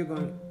said you're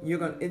going.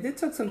 It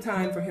took some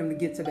time for him to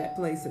get to that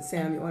place that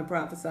Samuel had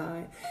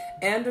prophesied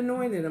and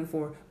anointed him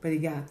for, but he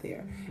got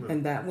there,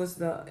 and that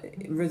was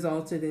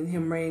resulted in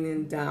him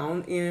reigning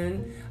down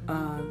in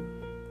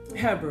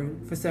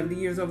Hebron for 70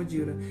 years over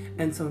Judah,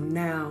 and so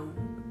now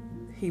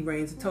he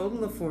reigns a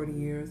total of 40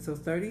 years, so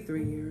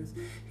 33 years.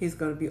 He's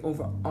going to be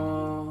over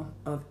all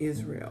of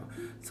Israel.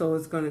 So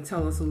it's going to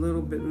tell us a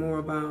little bit more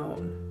about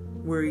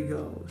where he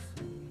goes.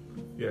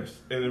 Yes,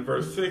 and in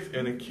verse 6,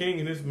 and the king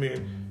and his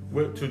men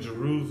went to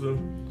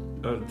Jerusalem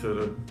unto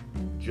the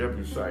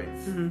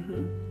Jebusites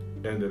and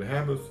the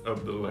inhabitants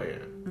of the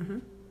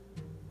land.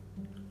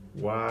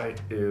 Why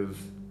is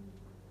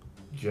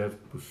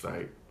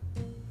Jebusite?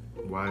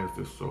 Why is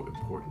this so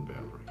important,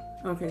 Valerie?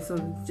 Okay, so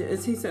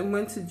as he said,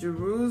 went to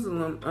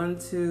Jerusalem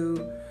unto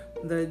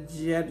the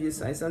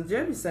Jebusites. Now,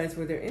 Jebusites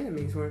were their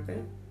enemies, weren't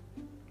they?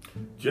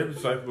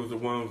 Jebusites was the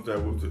ones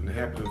that was the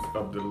inhabitants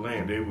of the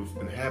land. They was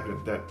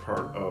inhabited that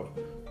part of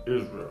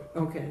Israel.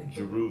 Okay.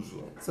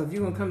 Jerusalem. So if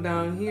you're going to come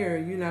down here,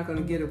 you're not going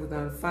to get it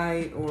without a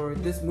fight, or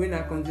we're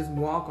not going to just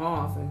walk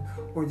off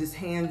or just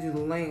hand you the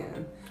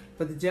land.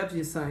 But the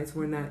Jebusites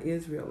were not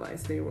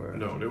Israelites. They were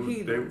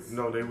heathens.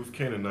 They was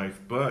Canaanites,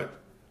 but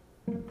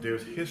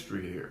there's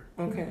history here.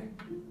 Okay.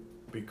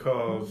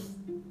 Because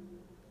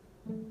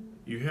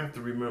you have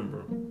to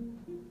remember,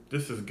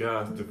 this is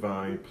God's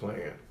divine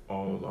plan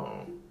all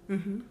along.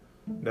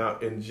 Now,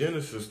 in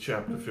Genesis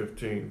chapter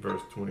 15,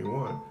 verse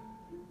 21,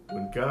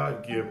 when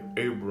God gave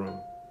Abram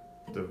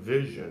the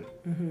vision,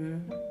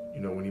 you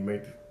know,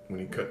 when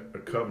he cut a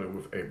covenant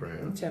with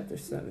Abraham. Chapter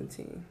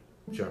 17.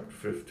 chapter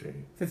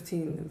 15.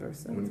 15 and verse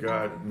 7. When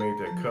God made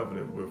that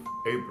covenant with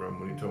Abram,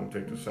 when he told him to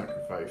take the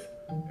sacrifice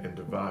and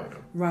divide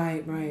them.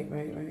 Right.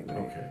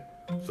 Okay.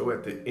 So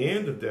at the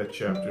end of that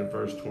chapter, in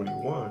verse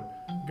 21,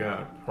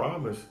 God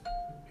promised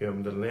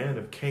him the land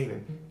of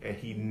Canaan, and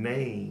he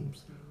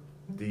names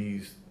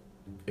these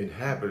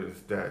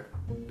inhabitants that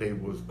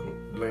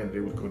land they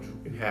was going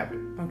to inhabit.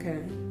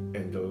 Okay.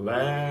 And the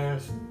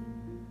last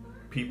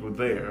people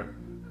there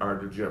are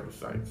the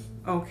Jebusites.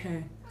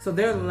 Okay. So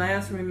they're the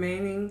last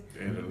remaining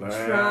And the last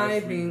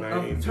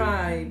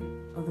tribe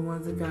of the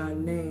ones that God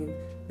named,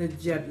 the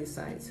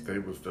Jebusites. They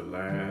was the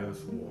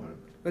last one.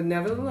 But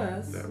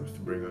nevertheless, that was to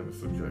bring under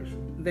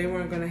subjection. They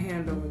weren't going to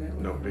hand over that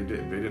land. No, they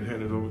didn't. They didn't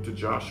hand it over to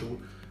Joshua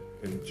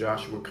in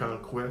Joshua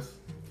conquest.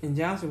 And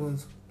Joshua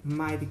was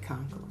mighty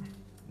conqueror.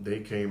 They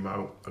came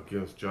out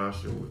against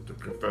Joshua with the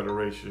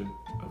Confederation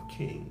of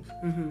Kings.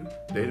 Mm-hmm.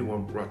 They the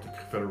one brought the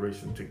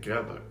Confederation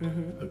together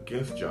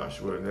against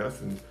Joshua, and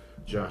that's in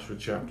Joshua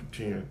chapter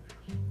 10,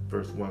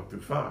 verse 1 through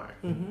 5.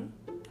 Mm-hmm.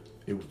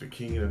 It was the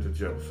king of the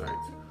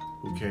Jebusites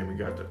who came and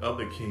got the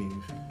other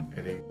kings,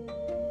 and they...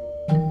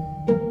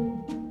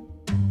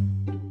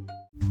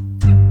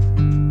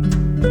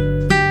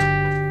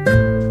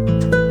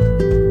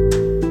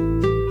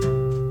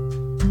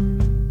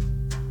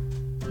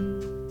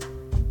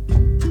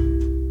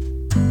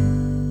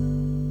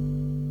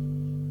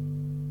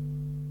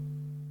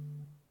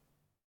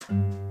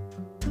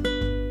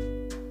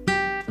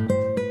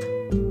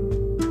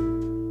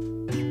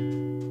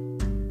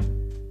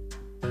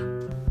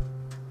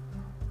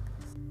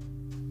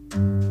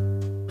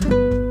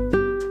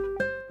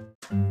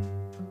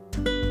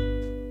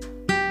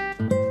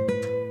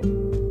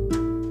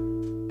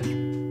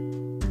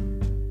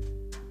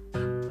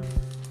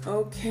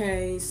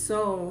 Okay,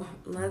 so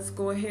let's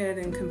go ahead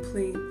and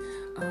complete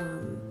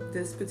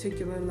this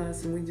particular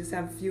lesson. We just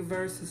have a few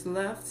verses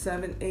left,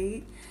 7,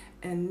 8,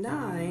 and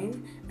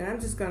 9. And I'm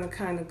just going to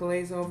kind of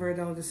glaze over it.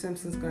 Elder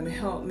Simpson's going to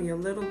help me a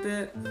little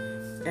bit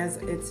as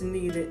it's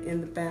needed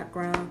in the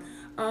background.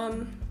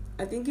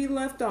 I think we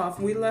left off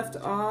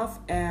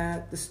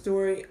at the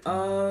story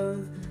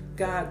of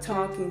God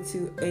talking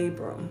to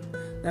Abram.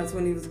 That's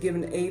when he was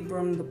giving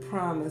Abram the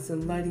promise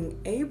and letting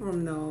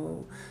Abram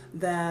know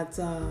that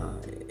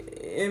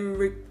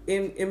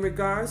in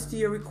regards to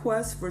your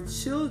request for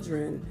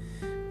children,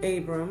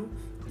 Abram,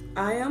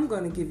 I am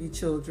going to give you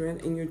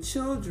children, and your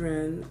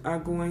children are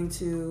going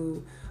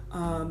to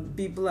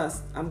be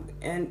blessed.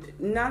 And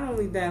not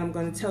only that, I'm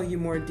going to tell you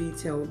more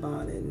detail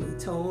about it. And he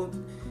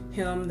told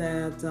him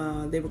that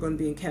they were going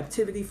to be in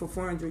captivity for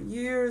 400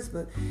 years,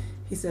 but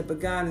he said, but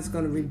God is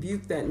going to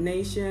rebuke that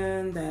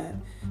nation that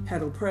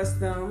had oppressed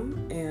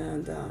them.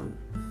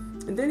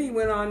 And then he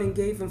went on and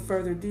gave him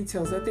further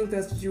details. I think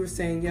that's what you were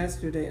saying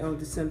yesterday,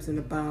 Elder Simpson,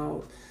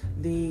 about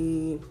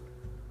the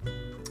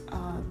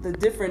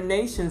different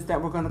nations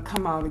that were going to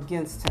come out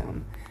against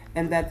him,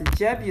 and that the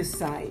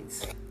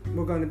Jebusites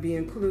were going to be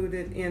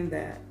included in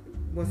that.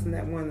 Wasn't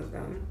that one of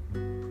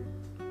them?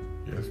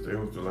 Yes, that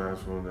was the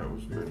last one that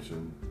was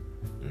mentioned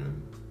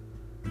in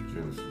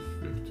Genesis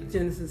 15.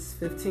 Genesis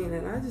 15,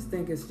 and I just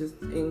think it's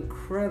just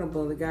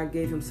incredible that God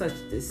gave him such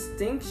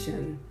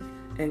distinction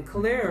and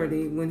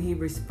clarity when he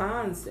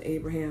responds to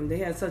Abraham. They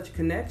had such a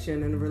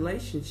connection and a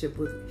relationship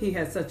he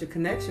had such a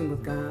connection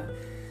with God.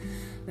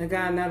 That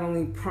God not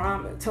only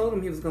told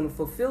him he was going to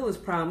fulfill his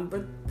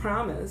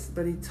promise,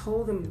 but he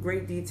told him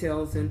great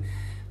details. And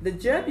the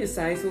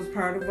Jebusites was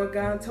part of what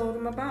God told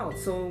him about.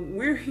 So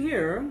we're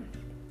here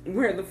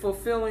where the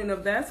fulfilling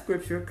of that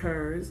scripture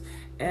occurs,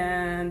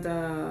 and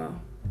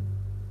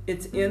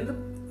it's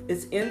in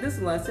this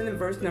lesson in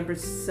verse number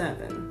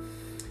 7.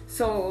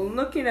 So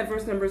looking at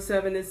verse number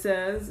 7, it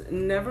says,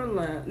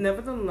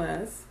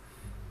 nevertheless,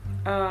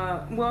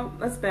 well,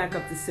 let's back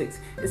up to 6.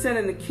 It said,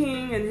 and the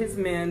king and his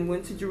men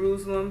went to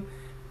Jerusalem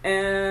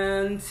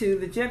and to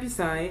the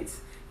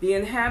Jebusites, the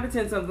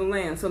inhabitants of the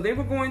land. So they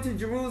were going to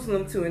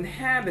Jerusalem to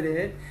inhabit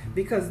it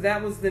because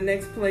that was the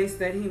next place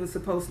that he was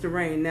supposed to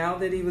reign. Now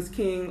that he was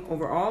king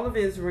over all of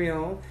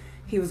Israel,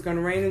 he was going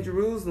to reign in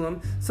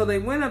Jerusalem. So they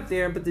went up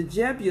there, but the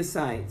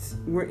Jebusites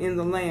were in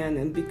the land.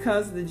 And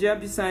because the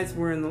Jebusites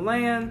were in the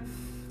land,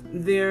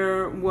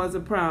 there was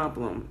a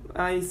problem.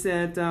 I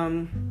said,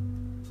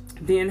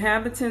 the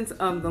inhabitants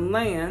of the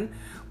land,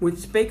 which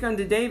spake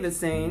unto David,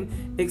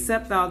 saying,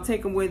 except thou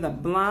take away the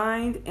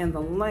blind and the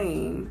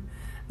lame,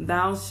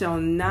 thou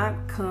shalt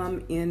not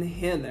come in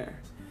hither.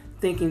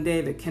 Thinking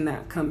David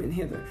cannot come in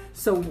hither.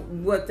 So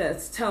what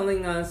that's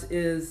telling us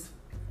is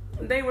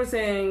they were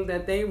saying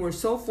that they were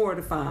so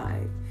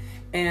fortified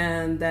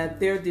and that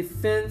their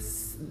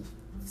defense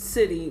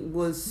city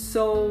was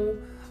so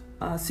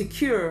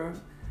secure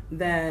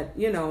that,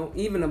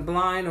 even a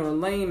blind or a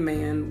lame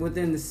man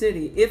within the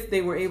city, if they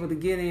were able to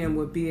get in,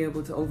 would be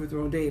able to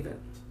overthrow David.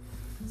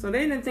 So they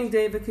didn't think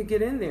David could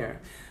get in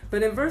there.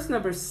 But in verse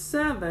number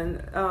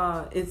 7,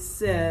 it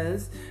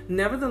says,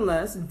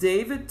 nevertheless,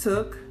 David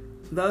took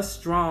the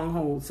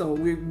stronghold. So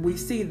we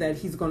see that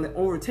he's going to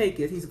overtake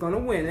it. He's going to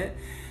win it.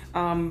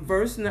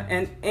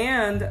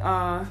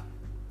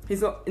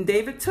 And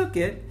David took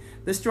it,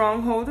 the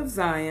stronghold of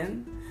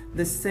Zion.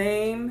 The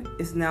same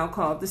is now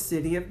called the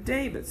city of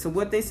David. So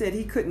what they said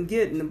he couldn't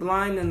get, and the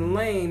blind and the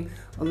lame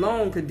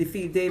alone could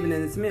defeat David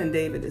and his men,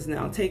 David has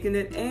now taken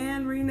it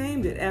and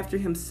renamed it after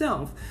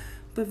himself.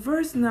 But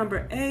verse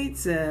number 8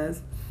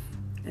 says,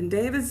 and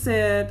David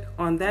said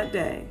on that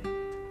day,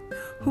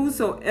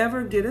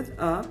 whosoever getteth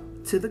up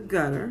to the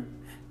gutter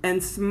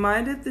and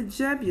smiteth the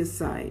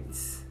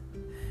Jebusites,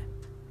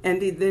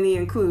 and then he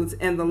includes,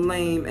 and the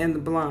lame and the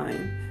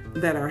blind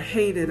that are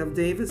hated of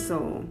David's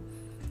soul,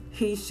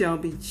 he shall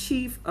be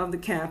chief of the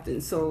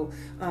captains. So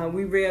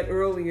we read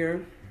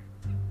earlier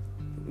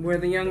where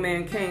the young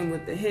man came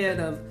with the head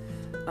of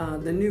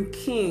the new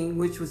king,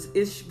 which was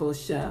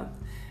Ishbosheth.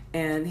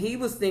 And he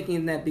was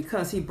thinking that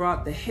because he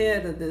brought the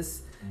head of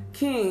this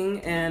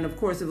king, and of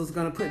course it was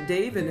going to put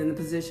David in the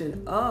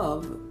position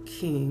of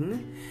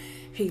king,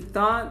 he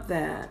thought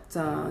that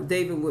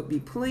David would be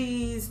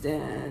pleased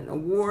and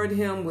award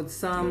him with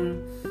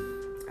some,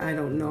 I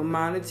don't know,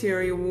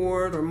 monetary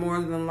award, or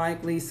more than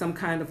likely some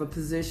kind of a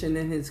position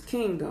in his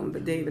kingdom.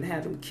 But David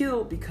had him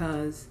killed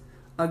because,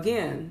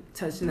 again,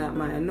 touch not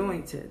my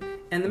anointed.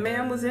 And the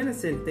man was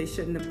innocent. They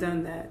shouldn't have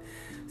done that.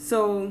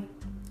 So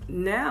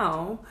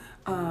now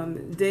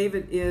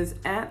David is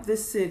at the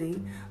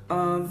city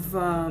of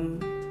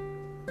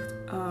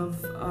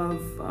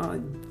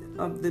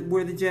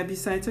where the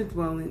Jebusites are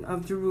dwelling,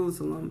 of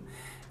Jerusalem.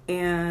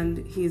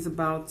 And he's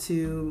about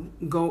to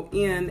go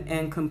in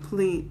and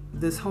complete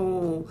this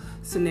whole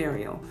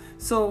scenario.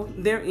 So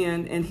they're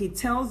in, and he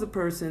tells the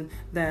person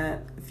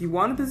that if you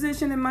want a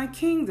position in my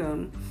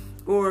kingdom,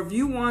 or if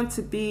you want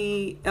to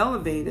be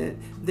elevated,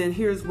 then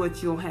here's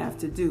what you'll have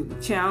to do.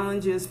 The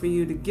challenge is for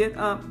you to get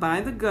up by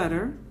the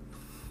gutter.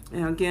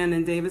 And again,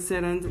 and David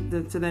said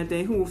to that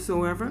day,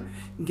 whosoever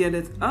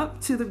getteth up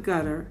to the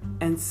gutter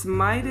and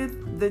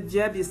smiteth the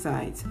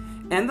Jebusites,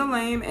 and the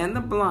lame and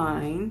the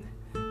blind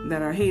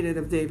that are hated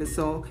of David's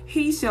soul,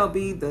 he shall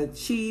be the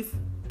chief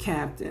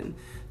captain.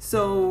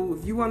 So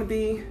if you want to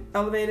be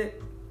elevated,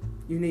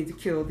 you need to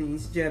kill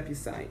these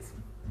Jebusites.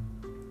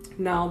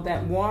 Now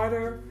that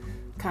water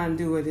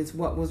conduit is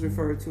what was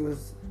referred to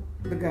as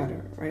the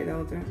gutter, right,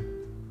 Elder?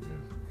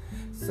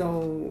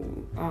 So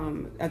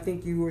I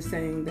think you were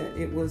saying that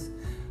it was,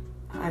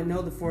 I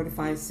know the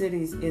fortified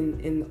cities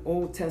in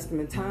Old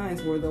Testament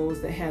times were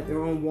those that had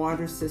their own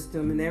water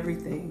system and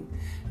everything.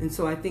 And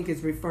so I think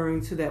it's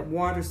referring to that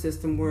water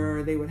system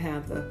where they would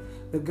have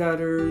the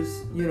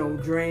gutters,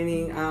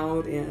 draining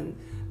out, and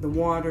the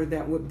water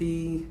that would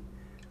be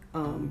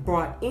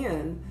brought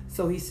in.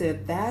 So he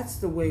said, that's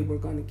the way we're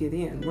going to get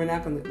in. We're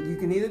not going to, you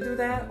can either do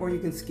that or you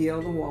can scale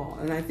the wall.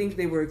 And I think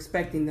they were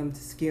expecting them to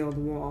scale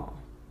the wall.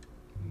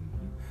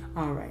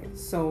 All right,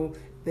 so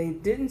they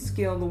didn't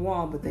scale the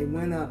wall, but they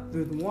went up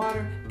through the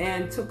water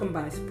and took them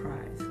by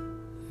surprise.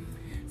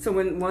 So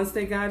once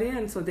they got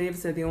in, so David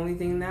said the only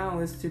thing now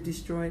is to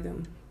destroy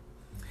them.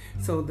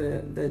 So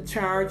the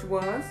charge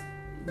was,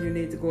 you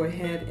need to go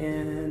ahead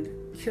and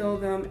kill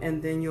them,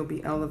 and then you'll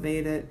be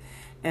elevated.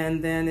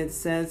 And then it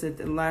says at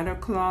the latter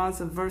clause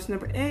of verse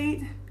number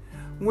 8,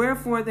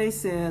 wherefore they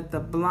said, the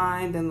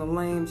blind and the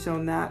lame shall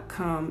not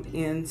come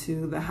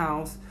into the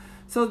house.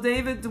 So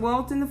David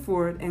dwelt in the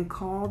fort and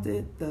called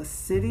it the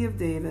city of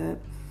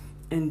David.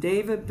 And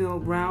David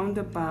built round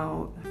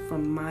about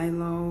from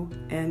Milo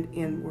and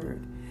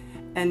inward.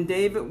 And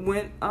David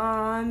went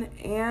on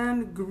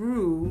and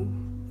grew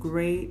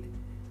great,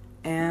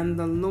 and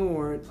the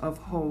Lord of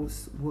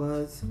hosts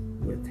was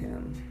with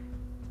him.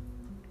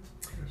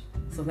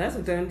 So that's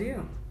a done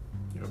deal.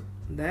 Yep.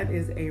 That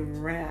is a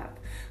wrap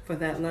for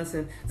that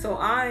lesson. So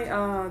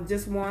I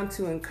just want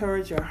to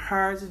encourage your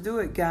hearts to do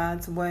it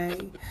God's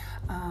way.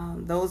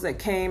 Those that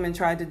came and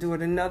tried to do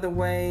it another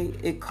way,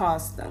 it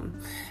cost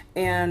them.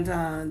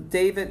 And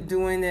David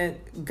doing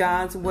it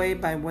God's way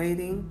by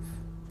waiting,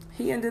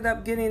 he ended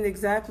up getting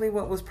exactly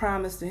what was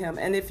promised to him.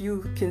 And if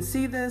you can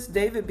see this,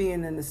 David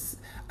being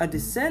a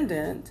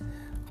descendant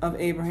of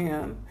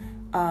Abraham,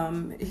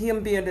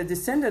 him being a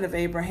descendant of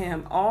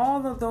Abraham,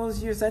 all of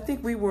those years, I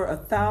think we were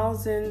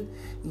 1,000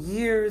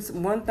 years,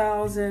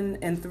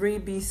 1003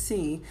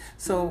 BC.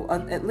 So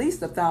at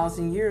least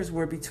 1,000 years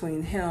were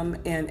between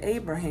him and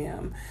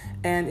Abraham.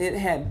 And it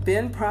had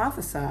been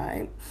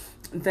prophesied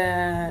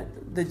that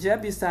the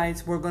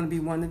Jebusites were going to be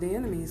one of the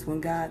enemies when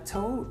God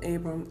told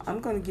Abram, I'm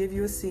going to give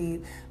you a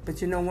seed,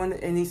 but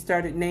and he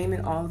started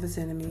naming all of his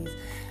enemies.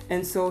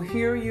 And so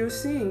here you're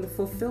seeing the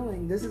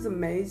fulfilling. This is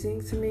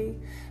amazing to me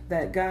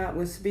that God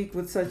would speak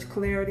with such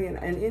clarity, and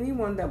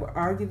anyone that would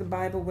argue the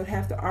Bible would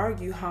have to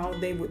argue how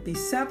they would be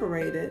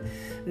separated,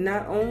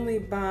 not only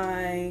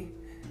by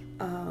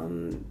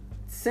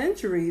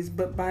centuries,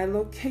 but by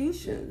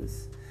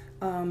locations.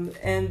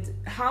 And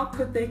how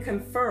could they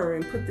confer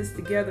and put this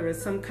together as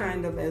some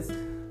kind of, as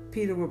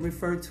Peter would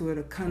refer to it,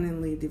 a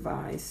cunningly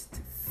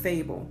devised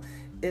fable?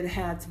 It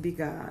had to be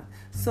God.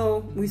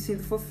 So we see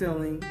the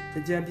fulfilling.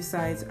 The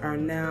Jebusites are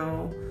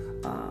now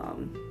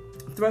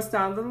thrust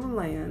out of the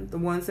land. The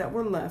ones that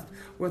were left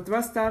were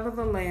thrust out of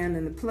the land,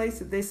 and the place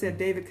that they said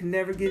David could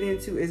never get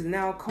into is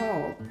now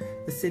called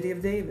the city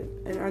of David.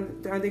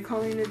 And are they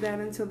calling it that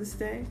until this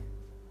day?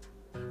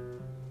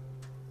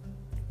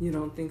 You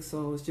don't think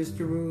so? It's just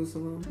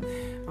Jerusalem.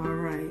 All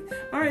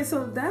right.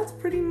 So that's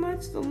pretty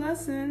much the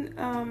lesson.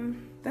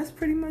 That's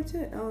pretty much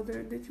it,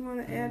 Elder. Did you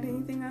want to add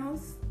anything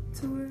else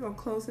to it or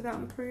close it out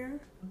in prayer?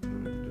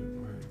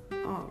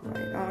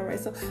 All right.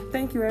 So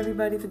thank you,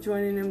 everybody, for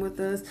joining in with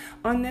us.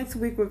 On next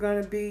week, we're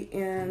going to be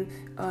in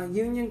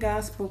Union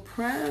Gospel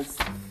Press.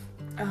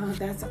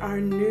 That's our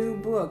new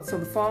book. So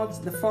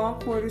the fall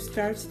quarter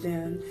starts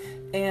then.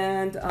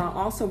 And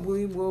also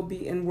we will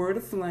be in Word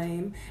of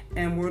Flame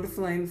and Word of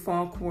Flame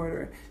fall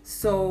quarter.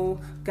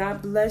 So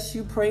God bless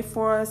you. Pray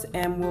for us,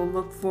 and we'll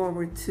look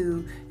forward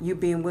to you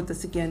being with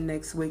us again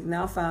next week.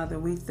 Now, Father,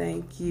 we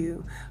thank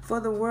you for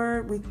the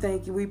word. We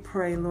thank you. We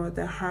pray, Lord,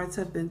 that hearts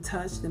have been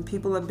touched and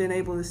people have been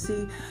able to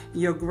see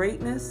your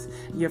greatness,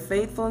 your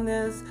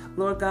faithfulness,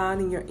 Lord God,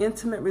 and your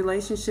intimate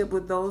relationship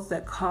with those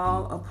that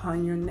call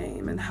upon your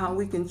name, and how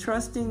we can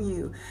trust in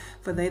you.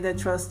 For they that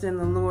trust in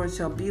the Lord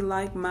shall be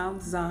like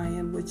Mount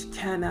Zion, which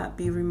cannot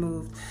be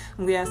removed.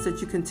 And we ask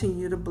that you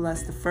continue to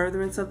bless the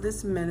furtherance of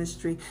this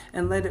ministry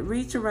and let it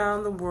reach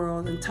around the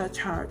world and touch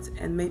hearts,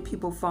 and make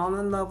people fall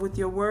in love with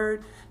your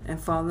word and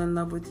fall in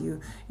love with you.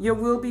 Your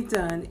will be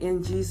done.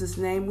 In Jesus'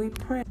 name we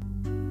pray.